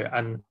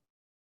 And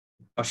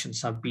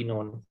discussions have been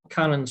on.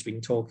 Karen's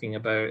been talking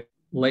about,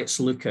 let's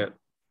look at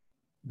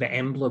the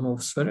emblem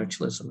of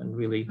spiritualism and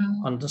really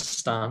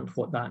understand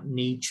what that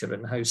nature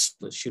and how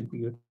it should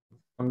be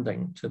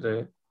responding to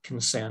the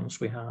concerns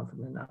we have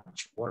in the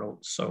natural world.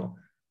 So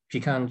if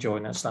you can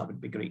join us, that would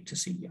be great to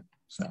see you.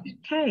 So,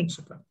 okay.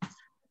 Super.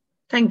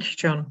 Thank you,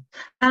 John.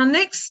 Our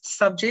next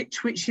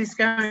subject, which is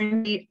going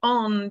to be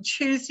on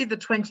Tuesday, the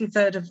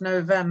 23rd of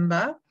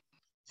November,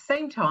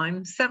 same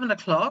time, 7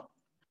 o'clock,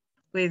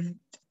 with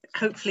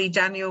hopefully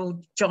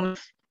Daniel, John,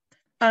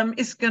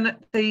 is going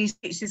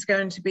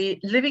to be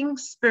Living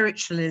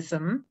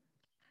Spiritualism,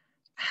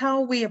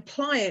 how we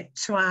apply it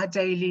to our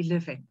daily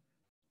living.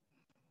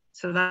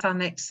 So that's our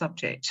next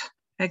subject.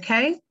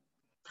 Okay.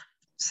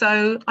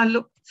 So I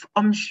look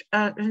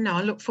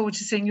forward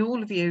to seeing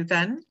all of you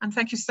then, and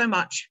thank you so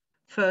much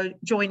for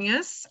joining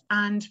us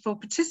and for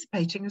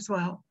participating as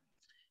well.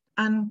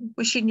 And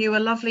wishing you a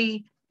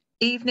lovely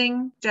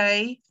evening,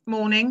 day,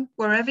 morning,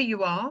 wherever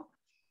you are.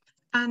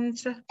 And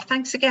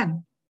thanks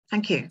again.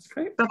 Thank you.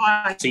 Great.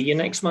 Bye-bye. See you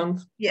next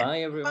month. Yeah.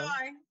 Bye, everyone.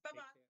 Bye.